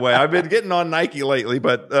 by the way. I've been getting on Nike lately,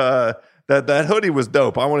 but that hoodie was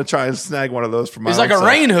dope. I want to try and snag one of those for my. It's like a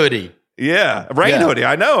rain hoodie. Yeah, a rain hoodie.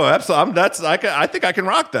 I know. Absolutely. I think I can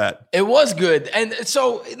rock that. It was good, and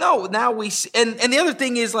so now we and the other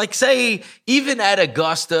thing is like, say even at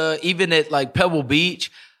Augusta, even at like Pebble Beach,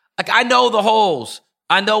 like I know the holes.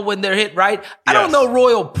 I know when they're hit right. I don't know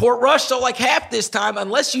Royal Portrush. So like half this time,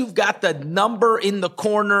 unless you've got the number in the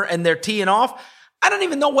corner and they're teeing off, I don't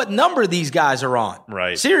even know what number these guys are on.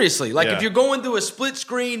 Right. Seriously. Like if you're going through a split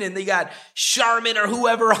screen and they got Charmin or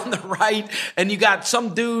whoever on the right and you got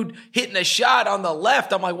some dude hitting a shot on the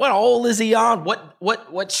left, I'm like, what hole is he on?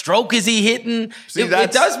 What stroke is he hitting? See,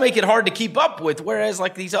 it does make it hard to keep up with. Whereas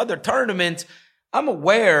like these other tournaments, I'm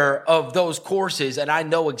aware of those courses, and I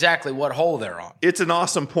know exactly what hole they're on. It's an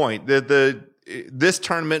awesome point. This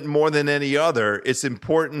tournament, more than any other, it's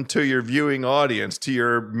important to your viewing audience, to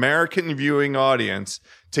your American viewing audience,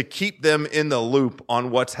 to keep them in the loop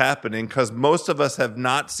on what's happening, because most of us have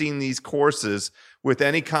not seen these courses with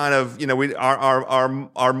any kind of,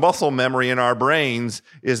 our muscle memory in our brains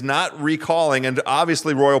is not recalling. And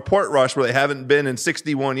obviously Royal Portrush, where they haven't been in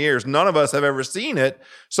 61 years, none of us have ever seen it.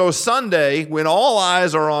 So Sunday, when all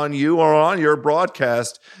eyes are on you or on your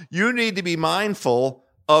broadcast, you need to be mindful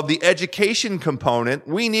of the education component.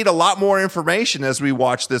 We need a lot more information as we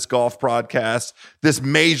watch this golf broadcast, this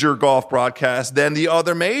major golf broadcast, than the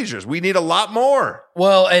other majors. We need a lot more.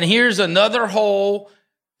 Well, and here's another hole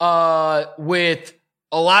with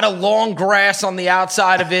a lot of long grass on the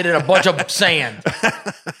outside of it and a bunch of sand. That's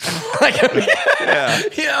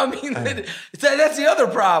the other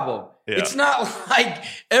problem. Yeah. It's not like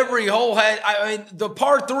every hole had, the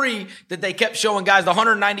par 3 that they kept showing guys, the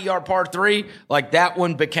 190-yard par 3, like that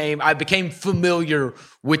one I became familiar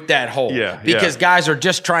with that hole. Because guys are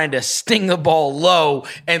just trying to sting the ball low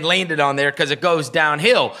and land it on there because it goes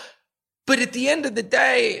downhill. But at the end of the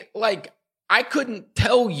day, like, I couldn't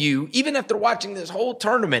tell you, even after watching this whole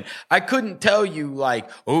tournament, I couldn't tell you like,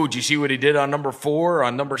 oh, did you see what he did on number 4,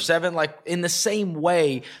 on number 7? Like in the same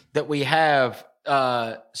way that we have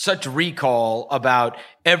such recall about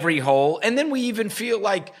every hole. And then we even feel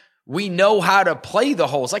like we know how to play the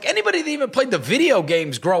holes. Like anybody that even played the video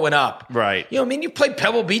games growing up. Right. You played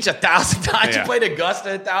Pebble Beach 1,000 times. You played Augusta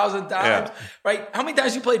 1,000 times. Right. How many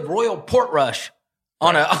times you played Royal Portrush?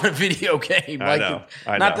 On a video game, I know.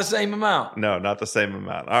 Not the same amount. No, not the same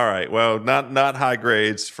amount. All right, well, not high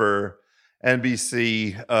grades for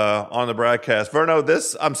NBC on the broadcast. Verno,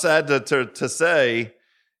 this, I'm sad to say,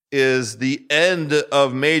 is the end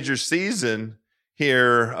of major season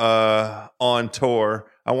here on tour.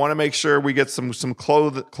 I want to make sure we get some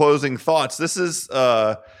closing thoughts. This is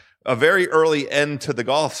a very early end to the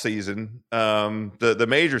golf season, the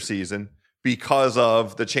major season, because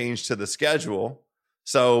of the change to the schedule.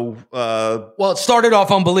 So, well, it started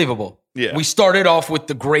off unbelievable. Yeah. We started off with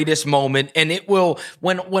the greatest moment, and it will,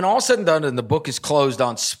 when all said and done and the book is closed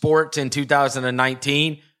on sports in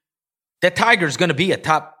 2019, that Tiger's going to be a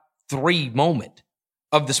top 3 moment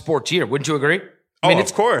of the sports year. Wouldn't you agree? I mean,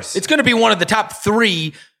 of course. It's going to be one of the top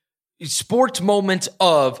 3 sports moments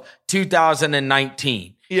of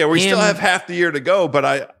 2019. Yeah, we still have half the year to go,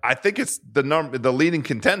 but I think it's the leading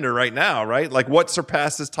contender right now, right? Like, what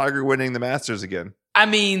surpasses Tiger winning the Masters again? I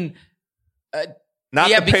mean,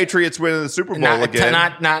 Patriots winning the Super Bowl again.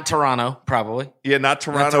 Not Toronto, probably. Yeah, not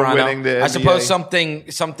Toronto winning the NBA. I suppose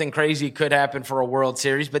something crazy could happen for a World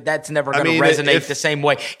Series, but that's never going to resonate the same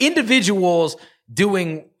way. Individuals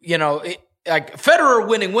doing, like Federer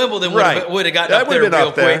winning Wimbledon would have gotten up there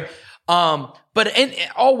real quick. But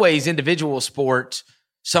always individual sports,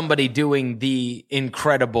 somebody doing the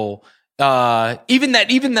incredible, even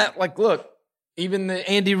that, like, look, even the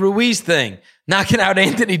Andy Ruiz thing, knocking out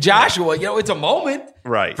Anthony Joshua, it's a moment.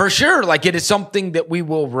 Right. For sure. Like, it is something that we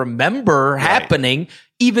will remember happening,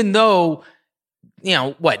 even though,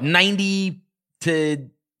 90 to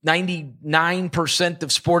 99%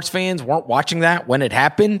 of sports fans weren't watching that when it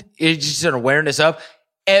happened. It's just an awareness of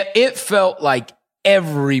it. Felt like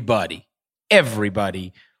everybody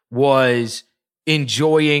was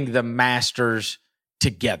enjoying the Masters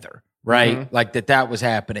together, right? Mm-hmm. Like that was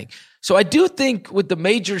happening. So I do think with the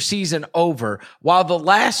major season over, while the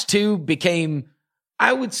last 2 became,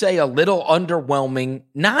 I would say, a little underwhelming,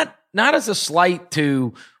 not as a slight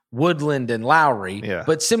to Woodland and Lowry,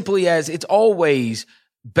 but simply as it's always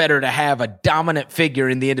better to have a dominant figure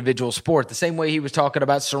in the individual sport. The same way he was talking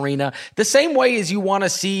about Serena, the same way as you want to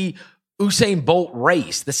see Usain Bolt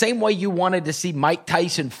race, the same way you wanted to see Mike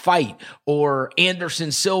Tyson fight or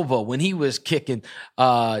Anderson Silva when he was kicking,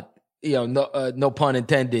 no pun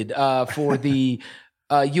intended, for the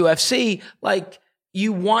UFC. Like,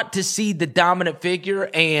 you want to see the dominant figure,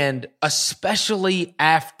 and especially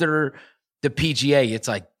after the PGA, it's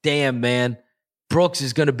like, damn, man, Brooks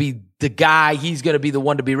is going to be the guy. He's going to be the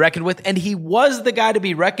one to be reckoned with. And he was the guy to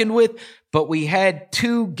be reckoned with, but we had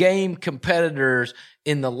 2 game competitors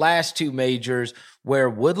in the last 2 majors where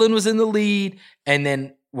Woodland was in the lead, and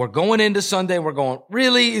then we're going into Sunday, we're going,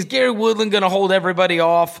 really? Is Gary Woodland going to hold everybody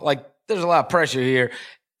off? Like, there's a lot of pressure here.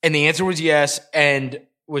 And the answer was yes. And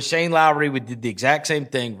with Shane Lowry, we did the exact same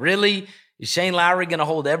thing. Really? Is Shane Lowry going to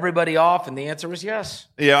hold everybody off? And the answer was yes.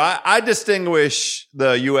 Yeah, I distinguish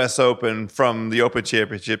the U.S. Open from the Open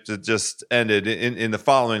Championship that just ended in the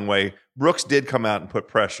following way. Brooks did come out and put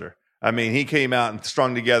pressure. I mean, he came out and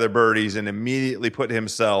strung together birdies and immediately put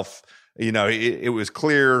himself, it was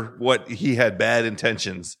clear what he had bad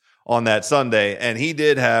intentions on that Sunday. And he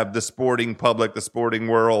did have the sporting public, the sporting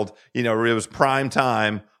world, it was prime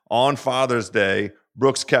time on Father's Day.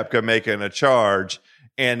 Brooks Koepka making a charge.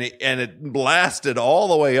 And it lasted all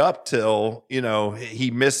the way up till,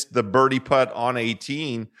 he missed the birdie putt on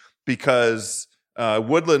 18 because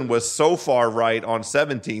Woodland was so far right on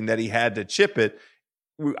 17 that he had to chip it.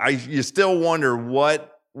 You still wonder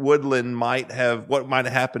what might have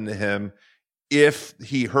happened to him if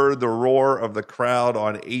he heard the roar of the crowd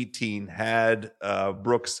on 18 had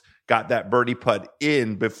Brooks got that birdie putt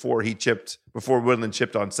in before Woodland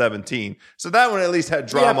chipped on 17. So that one at least had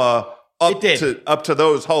drama. Up to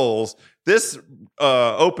those holes. This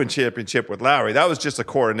Open Championship with Lowry, that was just a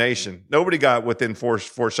coronation. Nobody got within four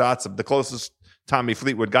shots of the closest Tommy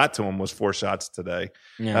Fleetwood got to him was 4 shots today.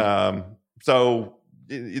 Yeah. So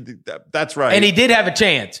that's right. And he did have a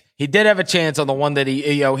chance. He did have a chance on the one that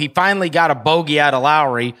he finally got a bogey out of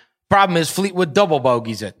Lowry. Problem is Fleetwood double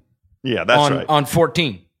bogeys it. Yeah, that's right. On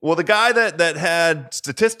 14. Well, the guy that had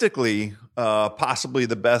statistically possibly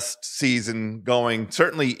the best season going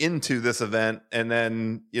certainly into this event, and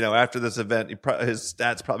then after this event, his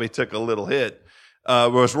stats probably took a little hit,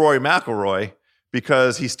 was Rory McIlroy,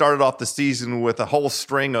 because he started off the season with a whole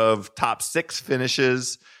string of top 6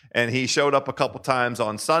 finishes, and he showed up a couple times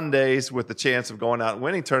on Sundays with the chance of going out and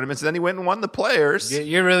winning tournaments, and then he went and won the Players.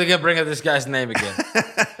 You're really going to bring up this guy's name again.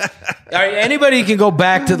 All right, anybody can go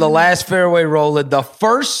back to the last Fairway Roll. The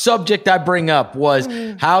first subject I bring up was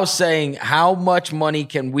how much money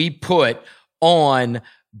can we put on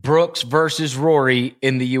Brooks versus Rory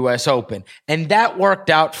in the U.S. Open? And that worked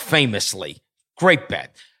out famously. Great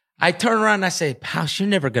bet. I turn around and I say, House, you're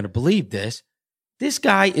never going to believe this. This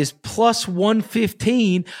guy is plus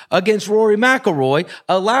 115 against Rory McIlroy.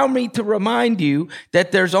 Allow me to remind you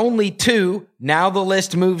that there's only 2. Now the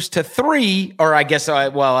list moves to 3, or I guess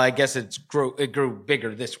it grew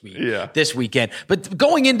bigger this weekend. But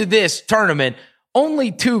going into this tournament,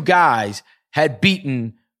 only 2 guys had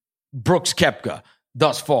beaten Brooks Koepka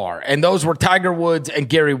thus far, and those were Tiger Woods and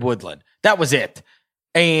Gary Woodland. That was it.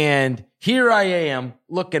 And here I am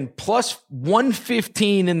looking plus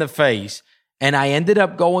 115 in the face. And I ended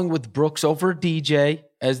up going with Brooks over DJ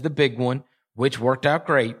as the big one, which worked out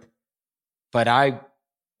great. But I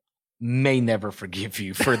may never forgive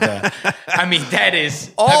you for the. I mean, that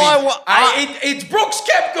is it's Brooks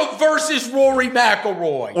Koepka versus Rory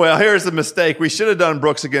McIlroy. Well, here's the mistake: we should have done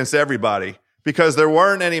Brooks against everybody because there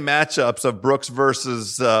weren't any matchups of Brooks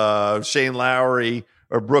versus Shane Lowry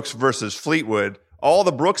or Brooks versus Fleetwood. All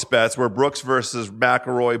the Brooks bets were Brooks versus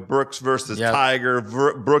McIlroy, Brooks versus Tiger,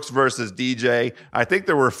 Brooks versus DJ. I think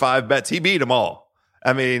there were 5 bets. He beat them all.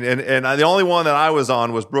 I mean, and the only one that I was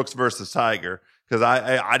on was Brooks versus Tiger because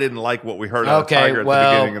I didn't like what we heard out of Tiger at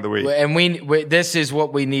the beginning of the week. And we this is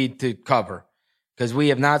what we need to cover because we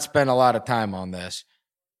have not spent a lot of time on this.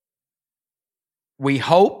 We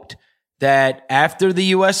hoped that after the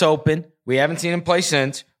U.S. Open, we haven't seen him play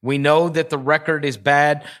since. We know that the record is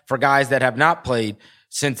bad for guys that have not played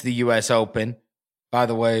since the U.S. Open. By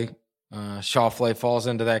the way, Schauffele falls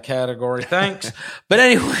into that category. Thanks. But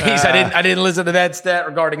anyways, I didn't listen to that stat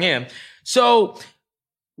regarding him. So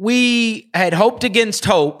we had hoped against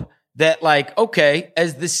hope that, like, okay,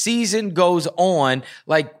 as the season goes on,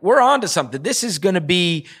 like, we're on to something. This is going to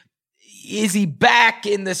be, is he back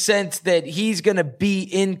in the sense that he's going to be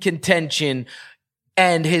in contention?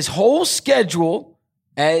 And his whole schedule,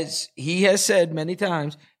 as he has said many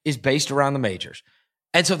times, is based around the majors.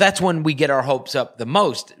 And so that's when we get our hopes up the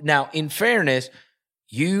most. Now, in fairness,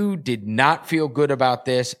 you did not feel good about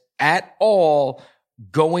this at all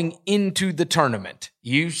going into the tournament.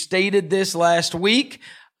 You stated this last week.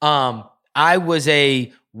 I was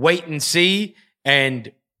a wait and see,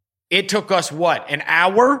 and it took us, an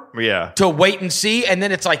hour to wait and see. And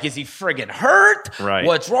then it's like, is he friggin' hurt? Right.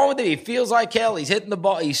 What's wrong with him? He feels like hell. He's hitting the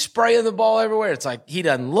ball. He's spraying the ball everywhere. It's like, he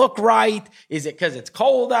doesn't look right. Is it because it's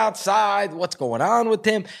cold outside? What's going on with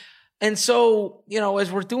him? And so, as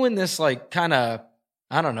we're doing this, like, kind of,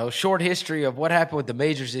 I don't know, short history of what happened with the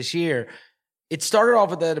majors this year, it started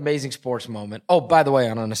off with that amazing sports moment. Oh, by the way,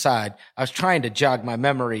 on an aside, I was trying to jog my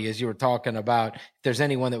memory as you were talking about if there's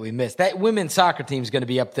anyone that we missed. That women's soccer team is going to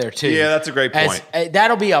be up there too. Yeah, that's a great point.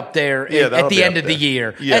 That'll be up there at the end of the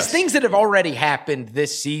year. Yes. As things that have already happened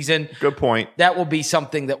this season. Good point. That will be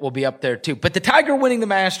something that will be up there too. But the Tiger winning the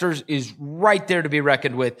Masters is right there to be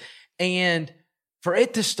reckoned with. And for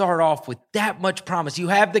it to start off with that much promise, you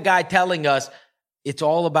have the guy telling us it's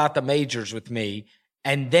all about the majors with me.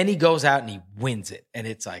 And then he goes out and he wins it. And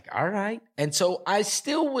it's like, all right. And so I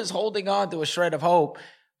still was holding on to a shred of hope.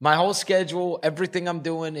 My whole schedule, everything I'm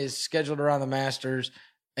doing is scheduled around the Masters.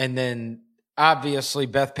 And then obviously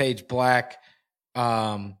Bethpage Black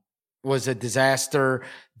was a disaster.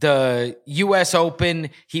 The U.S. Open,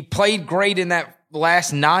 he played great in that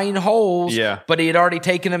last 9 holes, but he had already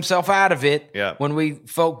taken himself out of it when we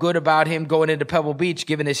felt good about him going into Pebble Beach,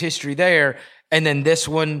 given his history there. And then this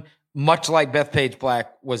one, much like Bethpage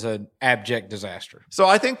Black, was an abject disaster. So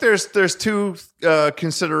I think there's 2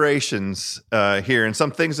 considerations here, and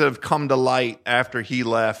some things that have come to light after he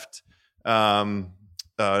left Northern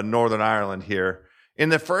Ireland here. In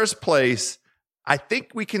the first place, I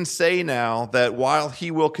think we can say now that while he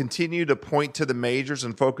will continue to point to the majors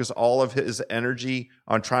and focus all of his energy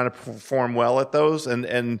on trying to perform well at those,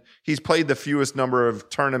 and he's played the fewest number of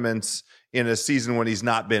tournaments in a season when he's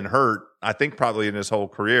not been hurt, I think probably in his whole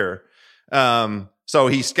career. So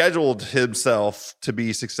he scheduled himself to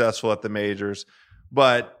be successful at the majors,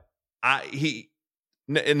 but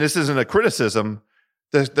and this isn't a criticism,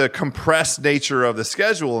 the compressed nature of the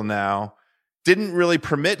schedule now didn't really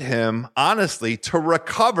permit him, honestly, to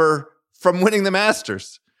recover from winning the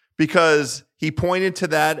Masters, because he pointed to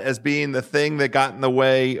that as being the thing that got in the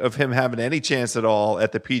way of him having any chance at all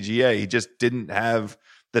at the PGA. He just didn't have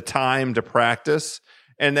the time to practice.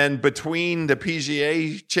 And then between the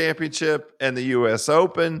PGA Championship and the U.S.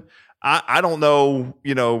 Open, I don't know,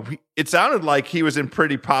 it sounded like he was in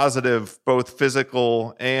pretty positive, both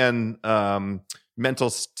physical and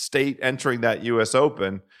mental state entering that U.S.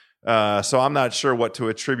 Open. So I'm not sure what to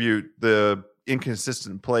attribute the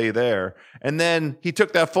inconsistent play there. And then he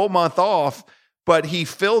took that full month off, but he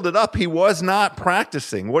filled it up. He was not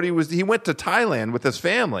practicing. He went to Thailand with his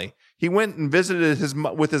family. He went and visited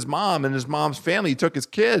with his mom and his mom's family. He took his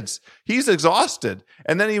kids. He's exhausted.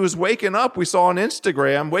 And then he was waking up. We saw on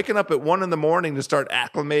Instagram, waking up at 1 a.m. to start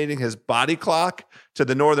acclimating his body clock to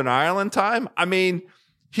the Northern Ireland time. I mean,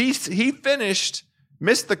 he finished,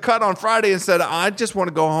 missed the cut on Friday and said, I just want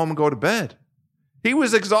to go home and go to bed. He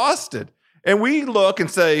was exhausted. And we look and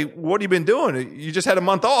say, what have you been doing? You just had a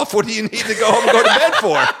month off. What do you need to go home and go to bed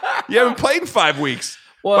for? You haven't played in 5 weeks.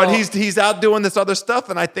 Well, but he's out doing this other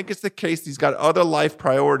stuff, and I think it's the case. He's got other life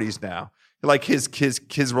priorities now, like his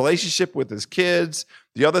relationship with his kids.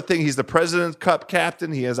 The other thing, he's the President's Cup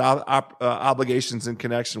captain. He has obligations in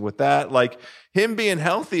connection with that. Like him being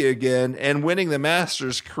healthy again and winning the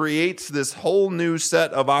Masters creates this whole new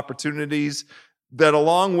set of opportunities that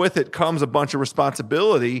along with it comes a bunch of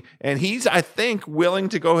responsibility. And he's, I think, willing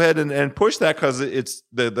to go ahead and push that because it's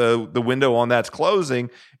the window on that's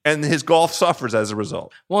closing, and his golf suffers as a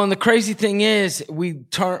result. Well, and the crazy thing is we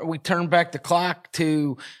turn back the clock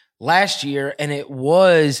to last year, and it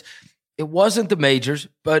wasn't the majors,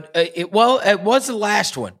 but it was the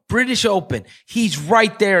last one, British Open. He's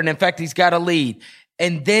right there. And in fact, he's got a lead.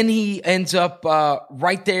 And then he ends up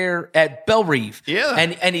right there at Bellerive. Yeah.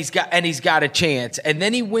 And he's got a chance. And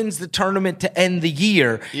then he wins the tournament to end the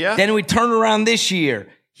year. Yeah. Then we turn around this year.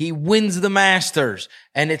 He wins the Masters.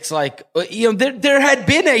 And it's like, there had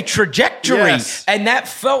been a trajectory. Yes. And that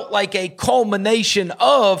felt like a culmination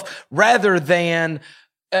of, rather than,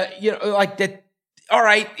 like that, all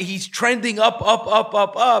right, he's trending up.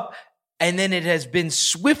 And then it has been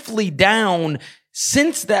swiftly down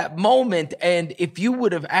since that moment. And if you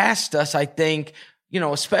would have asked us, I think,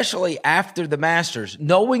 especially after the Masters,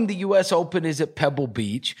 knowing the U.S. Open is at Pebble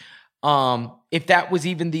Beach, if that was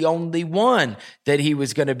even the only one that he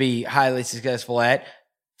was going to be highly successful at,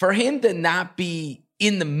 for him to not be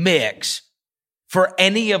in the mix for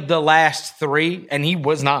any of the last three, and he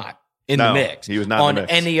was not in the mix. He was not on in the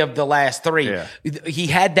mix. Any of the last three. Yeah. He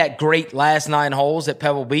had that great last 9 holes at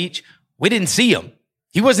Pebble Beach. We didn't see him.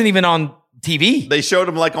 He wasn't even on TV. They showed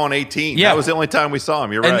him like on 18. Yeah. That was the only time we saw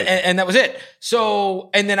him. You're right. And that was it. So,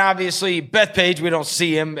 and then obviously Bethpage, we don't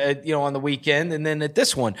see him on the weekend. And then at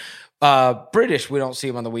this one, British, we don't see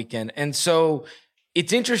him on the weekend. And so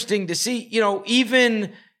it's interesting to see,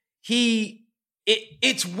 even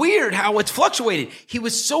it's weird how it's fluctuated. He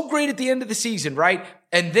was so great at the end of the season, right?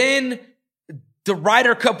 And then the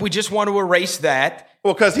Ryder Cup, we just want to erase that.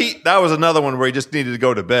 Well, because that was another one where he just needed to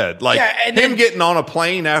go to bed. Like and him getting on a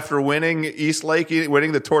plane after winning East Lake,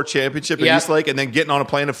 winning the Tour Championship at East Lake, and then getting on a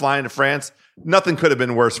plane and flying to France. Nothing could have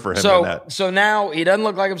been worse for him than that. So now he doesn't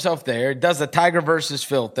look like himself there. Does the Tiger versus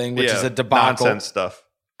Phil thing, which is a debacle. Nonsense stuff.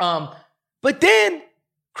 But then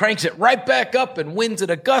cranks it right back up and wins at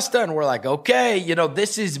Augusta. And we're like, okay,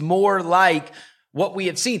 this is more like what we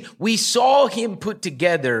have seen. We saw him put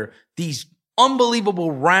together these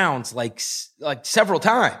unbelievable rounds like several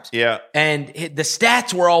times. Yeah. And the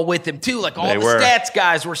stats were all with him too. Like all stats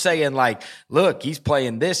guys were saying like, look, he's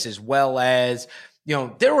playing this as well as,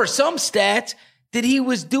 there were some stats that he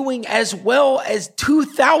was doing as well as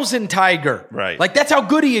 2000 Tiger. Right. Like that's how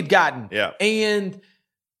good he had gotten. Yeah.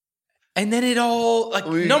 And then it all,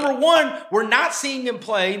 number one, we're not seeing him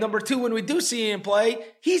play. Number two, when we do see him play,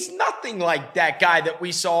 he's nothing like that guy that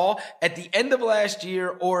we saw at the end of last year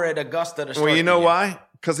or at Augusta to start. Well, you know why?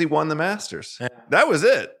 Because he won the Masters. Yeah. That was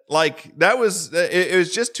it. It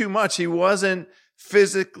was just too much. He wasn't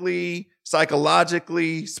physically,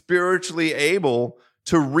 psychologically, spiritually able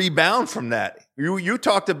to rebound from that. You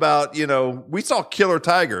talked about, we saw Killer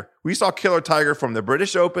Tiger. We saw Killer Tiger from the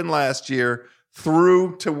British Open last year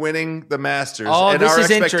through to winning the Masters. Oh, and this our is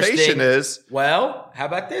expectation is, well, how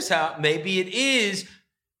about this? Maybe it is,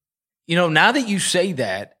 now that you say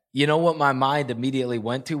that, what my mind immediately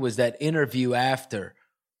went to was that interview after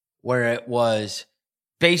where it was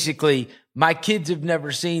basically, my kids have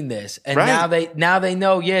never seen this. And now they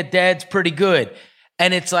know, yeah, Dad's pretty good.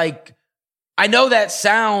 And it's like, I know that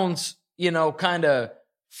sounds, kind of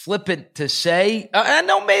flippant to say. I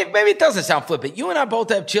know maybe it doesn't sound flippant. You and I both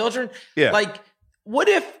have children. Yeah. Like, what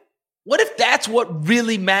if that's what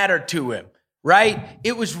really mattered to him, right?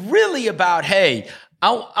 It was really about, hey,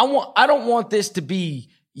 I don't want this to be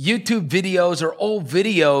YouTube videos or old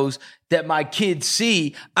videos that my kids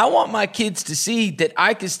see. I want my kids to see that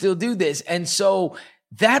I can still do this. And so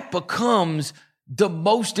that becomes the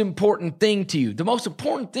most important thing to you. The most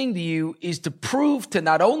important thing to you is to prove to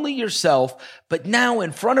not only yourself, but now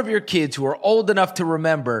in front of your kids who are old enough to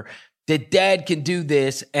remember that Dad can do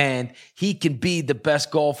this and he can be the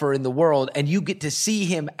best golfer in the world. And you get to see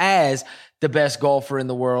him as the best golfer in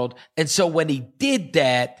the world. And so when he did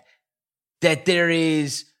that there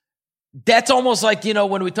is that's almost like,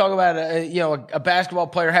 when we talk about a basketball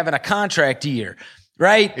player having a contract year,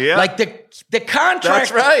 right? Yeah. Like the contract.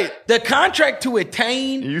 That's right. The contract to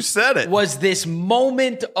attain. You said it. Was this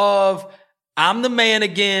moment of, I'm the man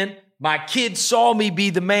again. My kids saw me be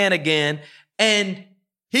the man again. And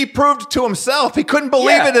he proved it to himself. He couldn't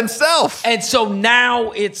believe it himself. And so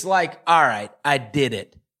now it's like, all right, I did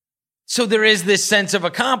it. So there is this sense of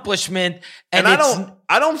accomplishment. And I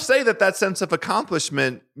don't say that sense of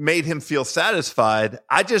accomplishment made him feel satisfied.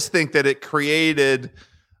 I just think that it created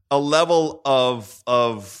a level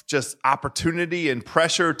of just opportunity and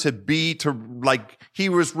pressure he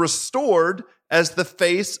was restored as the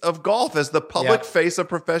face of golf, as the public face of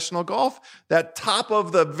professional golf. That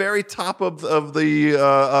very top of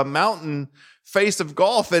the mountain face of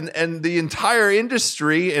golf, and the entire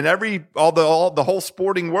industry and the whole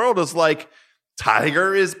sporting world is like,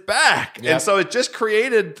 Tiger is back. Yep. And so it just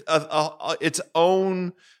created its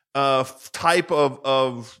own type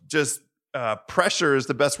of just pressure is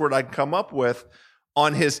the best word I can come up with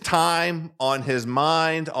on his time, on his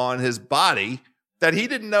mind, on his body, that he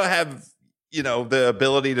didn't have the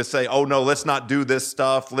ability to say, oh no, let's not do this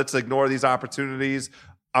stuff. Let's ignore these opportunities.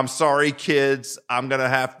 I'm sorry, kids. I'm going to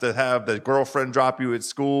have the girlfriend drop you at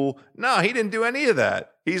school. No, he didn't do any of that.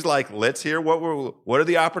 He's like, let's hear what are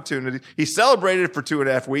the opportunities. He celebrated for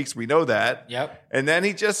 2.5 weeks. We know that. Yep. And then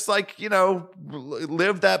he just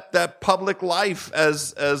lived that public life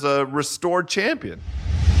as a restored champion.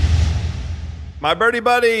 My birdie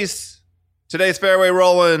buddies, today's Fairway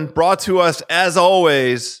Rolling brought to us as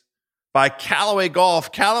always by Callaway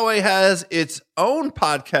Golf. Callaway has its own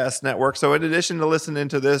podcast network. So in addition to listening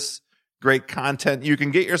to this great content, you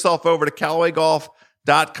can get yourself over to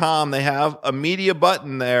CallawayGolf.com. They have a media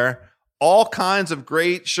button there, all kinds of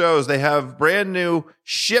great shows. They have brand new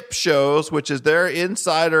Ship Shows, which is their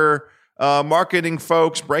insider marketing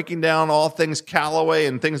folks breaking down all things Callaway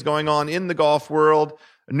and things going on in the golf world.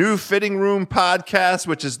 A new Fitting Room podcast,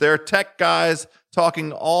 which is their tech guys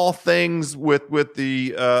talking all things with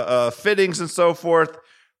the fittings and so forth.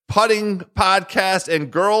 Putting podcast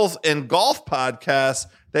and Girls and Golf podcast.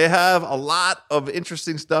 They have a lot of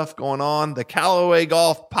interesting stuff going on. The Callaway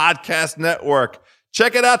Golf Podcast Network.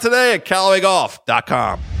 Check it out today at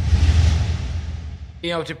CallawayGolf.com.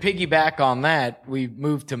 To piggyback on that, we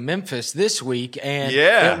moved to Memphis this week, and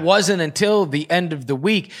it wasn't until the end of the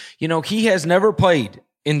week. He has never played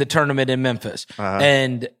in the tournament in Memphis.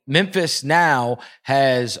 And Memphis now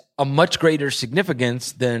has a much greater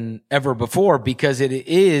significance than ever before because it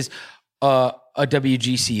is a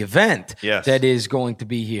WGC event that is going to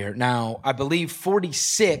be here. Now, I believe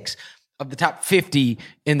 46 of the top 50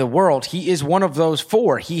 in the world, he is one of those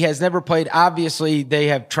 4. He has never played. Obviously, they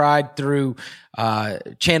have tried through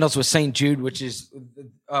channels with St. Jude, which is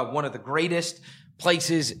one of the greatest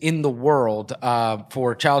places in the world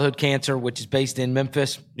for childhood cancer, which is based in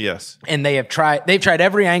Memphis. Yes. And they've tried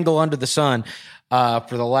every angle under the sun for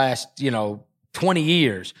the last, 20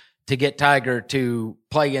 years to get Tiger to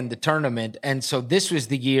play in the tournament. And so this was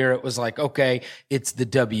the year it was like, okay, it's the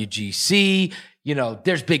WGC.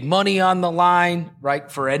 There's big money on the line, right?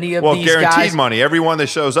 For any of these guys. Well, guaranteed money. Everyone that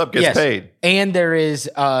shows up gets paid. And there is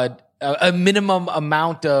a minimum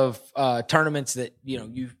amount of tournaments that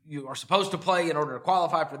you are supposed to play in order to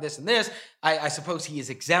qualify for this and this. I suppose he is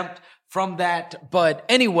exempt from that. But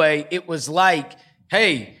anyway, it was like,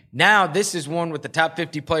 hey, now this is one with the top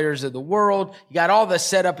 50 players of the world. You got all the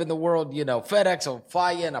setup in the world. FedEx will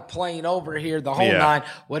fly you in a plane over here, the whole nine,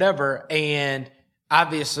 whatever. And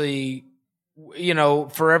obviously,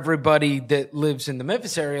 for everybody that lives in the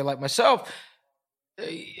Memphis area like myself,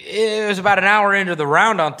 it was about an hour into the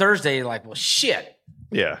round on Thursday. Like, well, shit.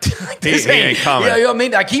 Yeah. he ain't coming. You know what I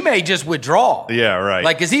mean? Like, he may just withdraw. Yeah, right.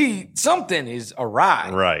 Like, something is awry.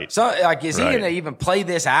 Right. So, like, is he going to even play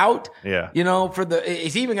this out? Yeah.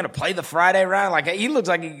 Is he even going to play the Friday round? Like, he looks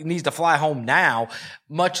like he needs to fly home now,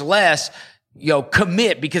 much less,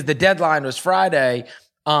 commit because the deadline was Friday.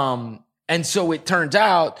 And so it turns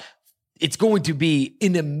out it's going to be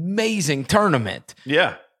an amazing tournament.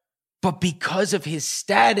 Yeah. But because of his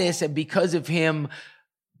status and because of him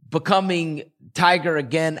becoming Tiger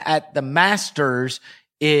again at the Masters,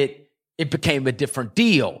 it became a different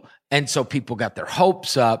deal. And so people got their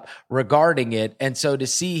hopes up regarding it. And so to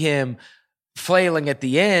see him flailing at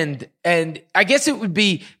the end, and I guess it would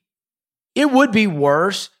be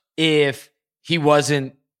worse if he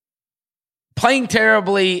wasn't playing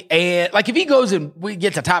terribly, and like if he goes and we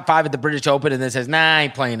gets a top 5 at the British Open and then says, nah, I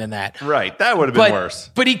ain't playing in that. Right. That would have been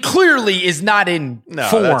worse. But he clearly is not in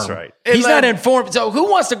form. That's right. He's not in form. So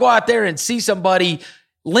who wants to go out there and see somebody,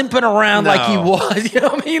 limping around like he was. You know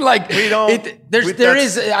what I mean? Like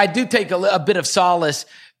I do take a bit of solace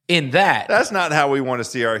in that. That's not how we want to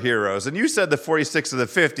see our heroes. And you said the 46 of the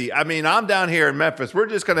 50. I mean, I'm down here in Memphis. We're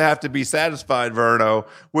just going to have to be satisfied, Verno,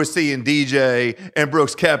 with seeing DJ and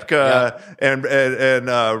Brooks Koepka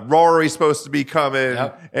and Rory's supposed to be coming.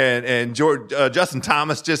 Yep. And Justin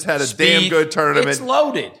Thomas just had a damn good tournament. It's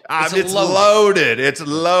loaded. It's loaded. It's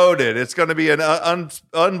loaded. It's going to be an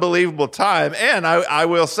unbelievable time. And I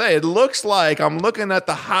will say, it looks like, I'm looking at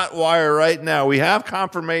the hot wire right now. We have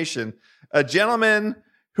confirmation. A gentleman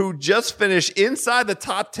who just finished inside the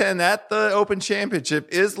top 10 at the Open Championship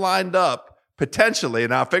is lined up potentially,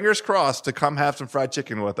 now fingers crossed, to come have some fried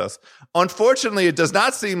chicken with us. Unfortunately, it does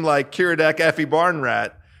not seem like Kiradech Effie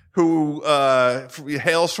Barnrat, who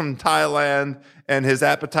hails from Thailand and his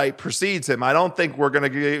appetite precedes him. I don't think we're going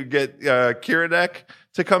to get Kiradech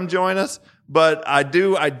to come join us, but I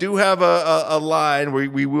do have a line.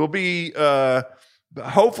 We will be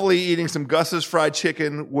hopefully eating some Gus's fried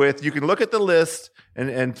chicken with, you can look at the list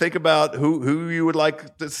and think about who you would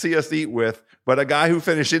like to see us eat with. But a guy who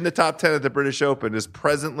finished in the top 10 at the British Open is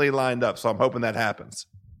presently lined up. So I'm hoping that happens.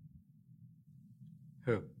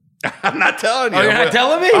 Who? I'm not telling you. Oh, you're not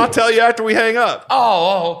telling me? I'll tell you after we hang up.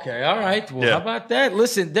 Oh, okay. All right. Well, how about that?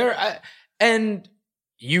 Listen,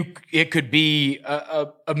 it could be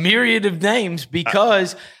a myriad of names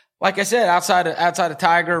because, like I said, outside of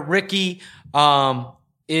Tiger, Ricky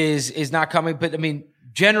is not coming. But I mean,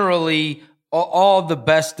 generally, all the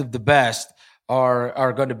best of the best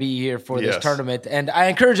are going to be here for this tournament. And I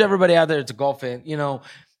encourage everybody out there that's a golf fan. You know,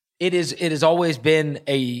 it has always been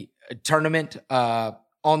a tournament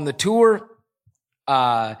on the tour.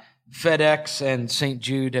 FedEx and St.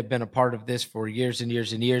 Jude have been a part of this for years and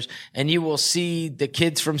years and years. And you will see the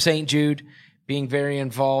kids from St. Jude being very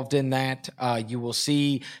involved in that. You will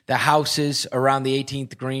see the houses around the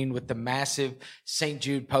 18th green with the massive St.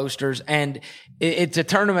 Jude posters. And it's a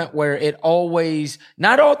tournament where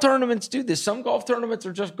not all tournaments do this. Some golf tournaments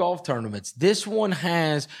are just golf tournaments. This one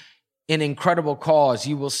has an incredible cause.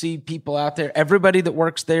 You will see people out there. Everybody that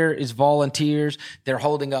works there is volunteers. They're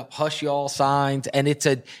holding up hush y'all signs, and it's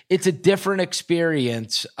a different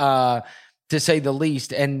experience, to say the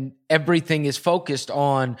least. And everything is focused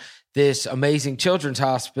on this amazing children's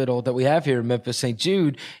hospital that we have here in Memphis, St.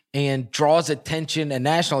 Jude, and draws attention and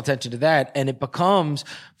national attention to that. And it becomes,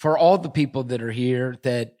 for all the people that are here,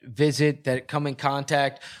 that visit, that come in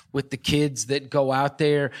contact with the kids that go out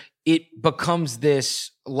there, it becomes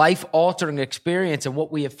this life-altering experience. And what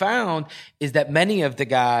we have found is that many of the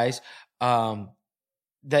guys,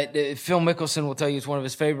 that Phil Mickelson will tell you is one of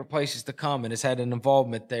his favorite places to come and has had an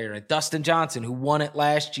involvement there. And Dustin Johnson, who won it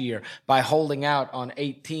last year by holding out on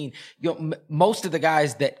 18. Most of the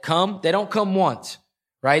guys that come, they don't come once,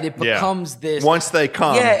 right? It becomes this. Once they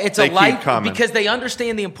come, it's they a life, keep coming. Because they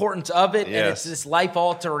understand the importance of it, and it's this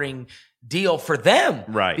life-altering deal for them.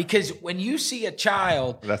 Right. Because when you see a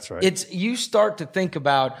child, that's right. You start to think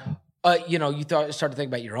about, start to think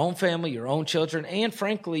about your own family, your own children, and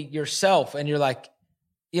frankly, yourself. And you're like,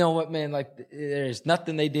 you know what, man, like there's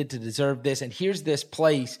nothing they did to deserve this. And here's this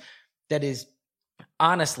place that is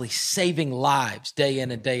honestly saving lives day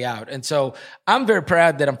in and day out. And so I'm very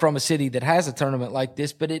proud that I'm from a city that has a tournament like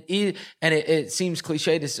this, but it is, and it seems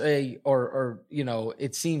cliche to say, or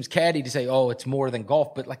it seems catty to say, oh, it's more than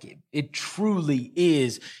golf, but like it truly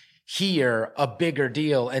is here a bigger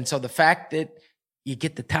deal. And so the fact that you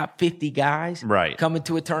get the top 50 guys coming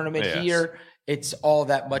to a tournament here, it's all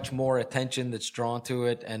that much more attention that's drawn to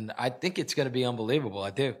it. And I think it's going to be unbelievable.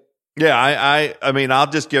 I do. Yeah, I mean, I'll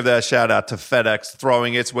just give that shout out to FedEx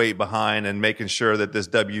throwing its weight behind and making sure that this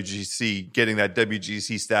WGC, getting that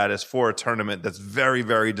WGC status for a tournament that's very,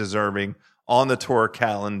 very deserving on the tour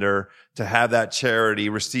calendar, to have that charity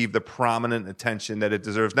receive the prominent attention that it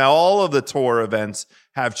deserves. Now, all of the tour events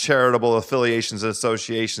have charitable affiliations and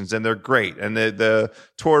associations, and they're great. And the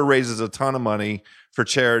tour raises a ton of money for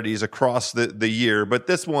charities across the year, but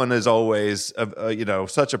this one is always,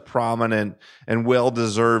 such a prominent and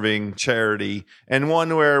well-deserving charity, and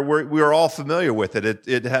one where we're all familiar with it.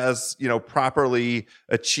 It has, properly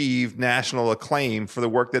achieved national acclaim for the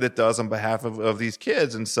work that it does on behalf of these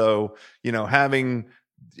kids. And so,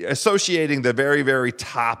 associating the very, very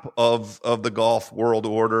top of the golf world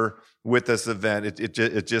order with this event,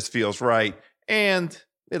 it just feels right. And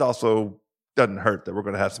it also doesn't hurt that we're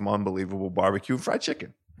going to have some unbelievable barbecue and fried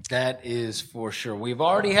chicken. That is for sure. We've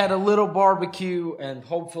already had a little barbecue, and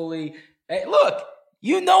hopefully, hey, look,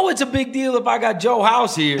 it's a big deal if I got Joe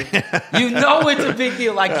House here. It's a big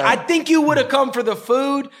deal. Like, I think you would have come for the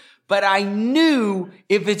food, but I knew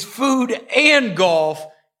if it's food and golf,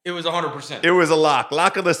 It was 100%. It was a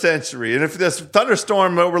lock of the century. And if this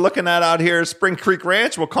thunderstorm that we're looking at out here, Spring Creek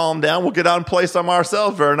Ranch, will calm down, we'll get out and play some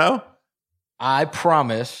ourselves, Verno. I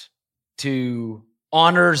promise to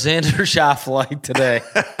honor Xander Schauffele today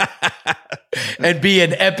and be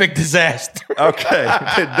an epic disaster. Okay.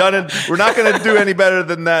 Done. We're not going to do any better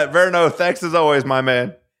than that. Verno, thanks as always, my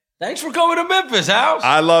man. Thanks for coming to Memphis, House.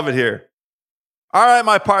 I love it here. All right,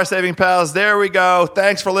 my par-saving pals, there we go.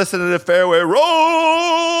 Thanks for listening to Fairway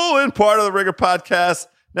Rolling, part of the Ringer Podcast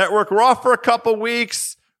Network. We're off for a couple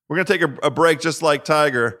weeks. We're going to take a break just like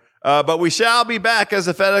Tiger. But we shall be back as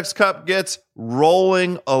the FedEx Cup gets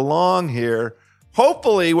rolling along here.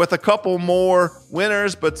 Hopefully with a couple more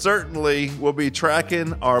winners, but certainly we'll be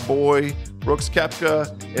tracking our boy Brooks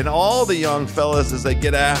Koepka and all the young fellas as they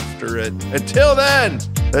get after it. Until then,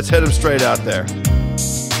 let's hit them straight out there.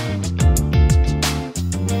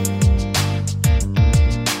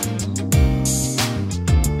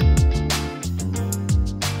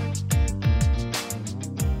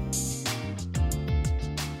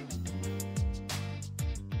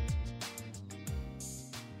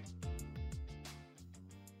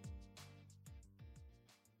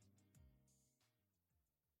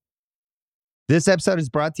 This episode is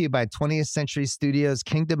brought to you by 20th Century Studios'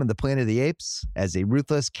 Kingdom of the Planet of the Apes. As a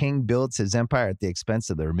ruthless king builds his empire at the expense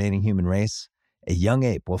of the remaining human race, a young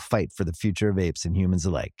ape will fight for the future of apes and humans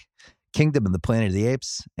alike. Kingdom of the Planet of the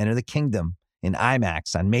Apes. Enter the kingdom in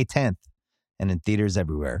IMAX on May 10th and in theaters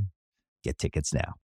everywhere. Get tickets now.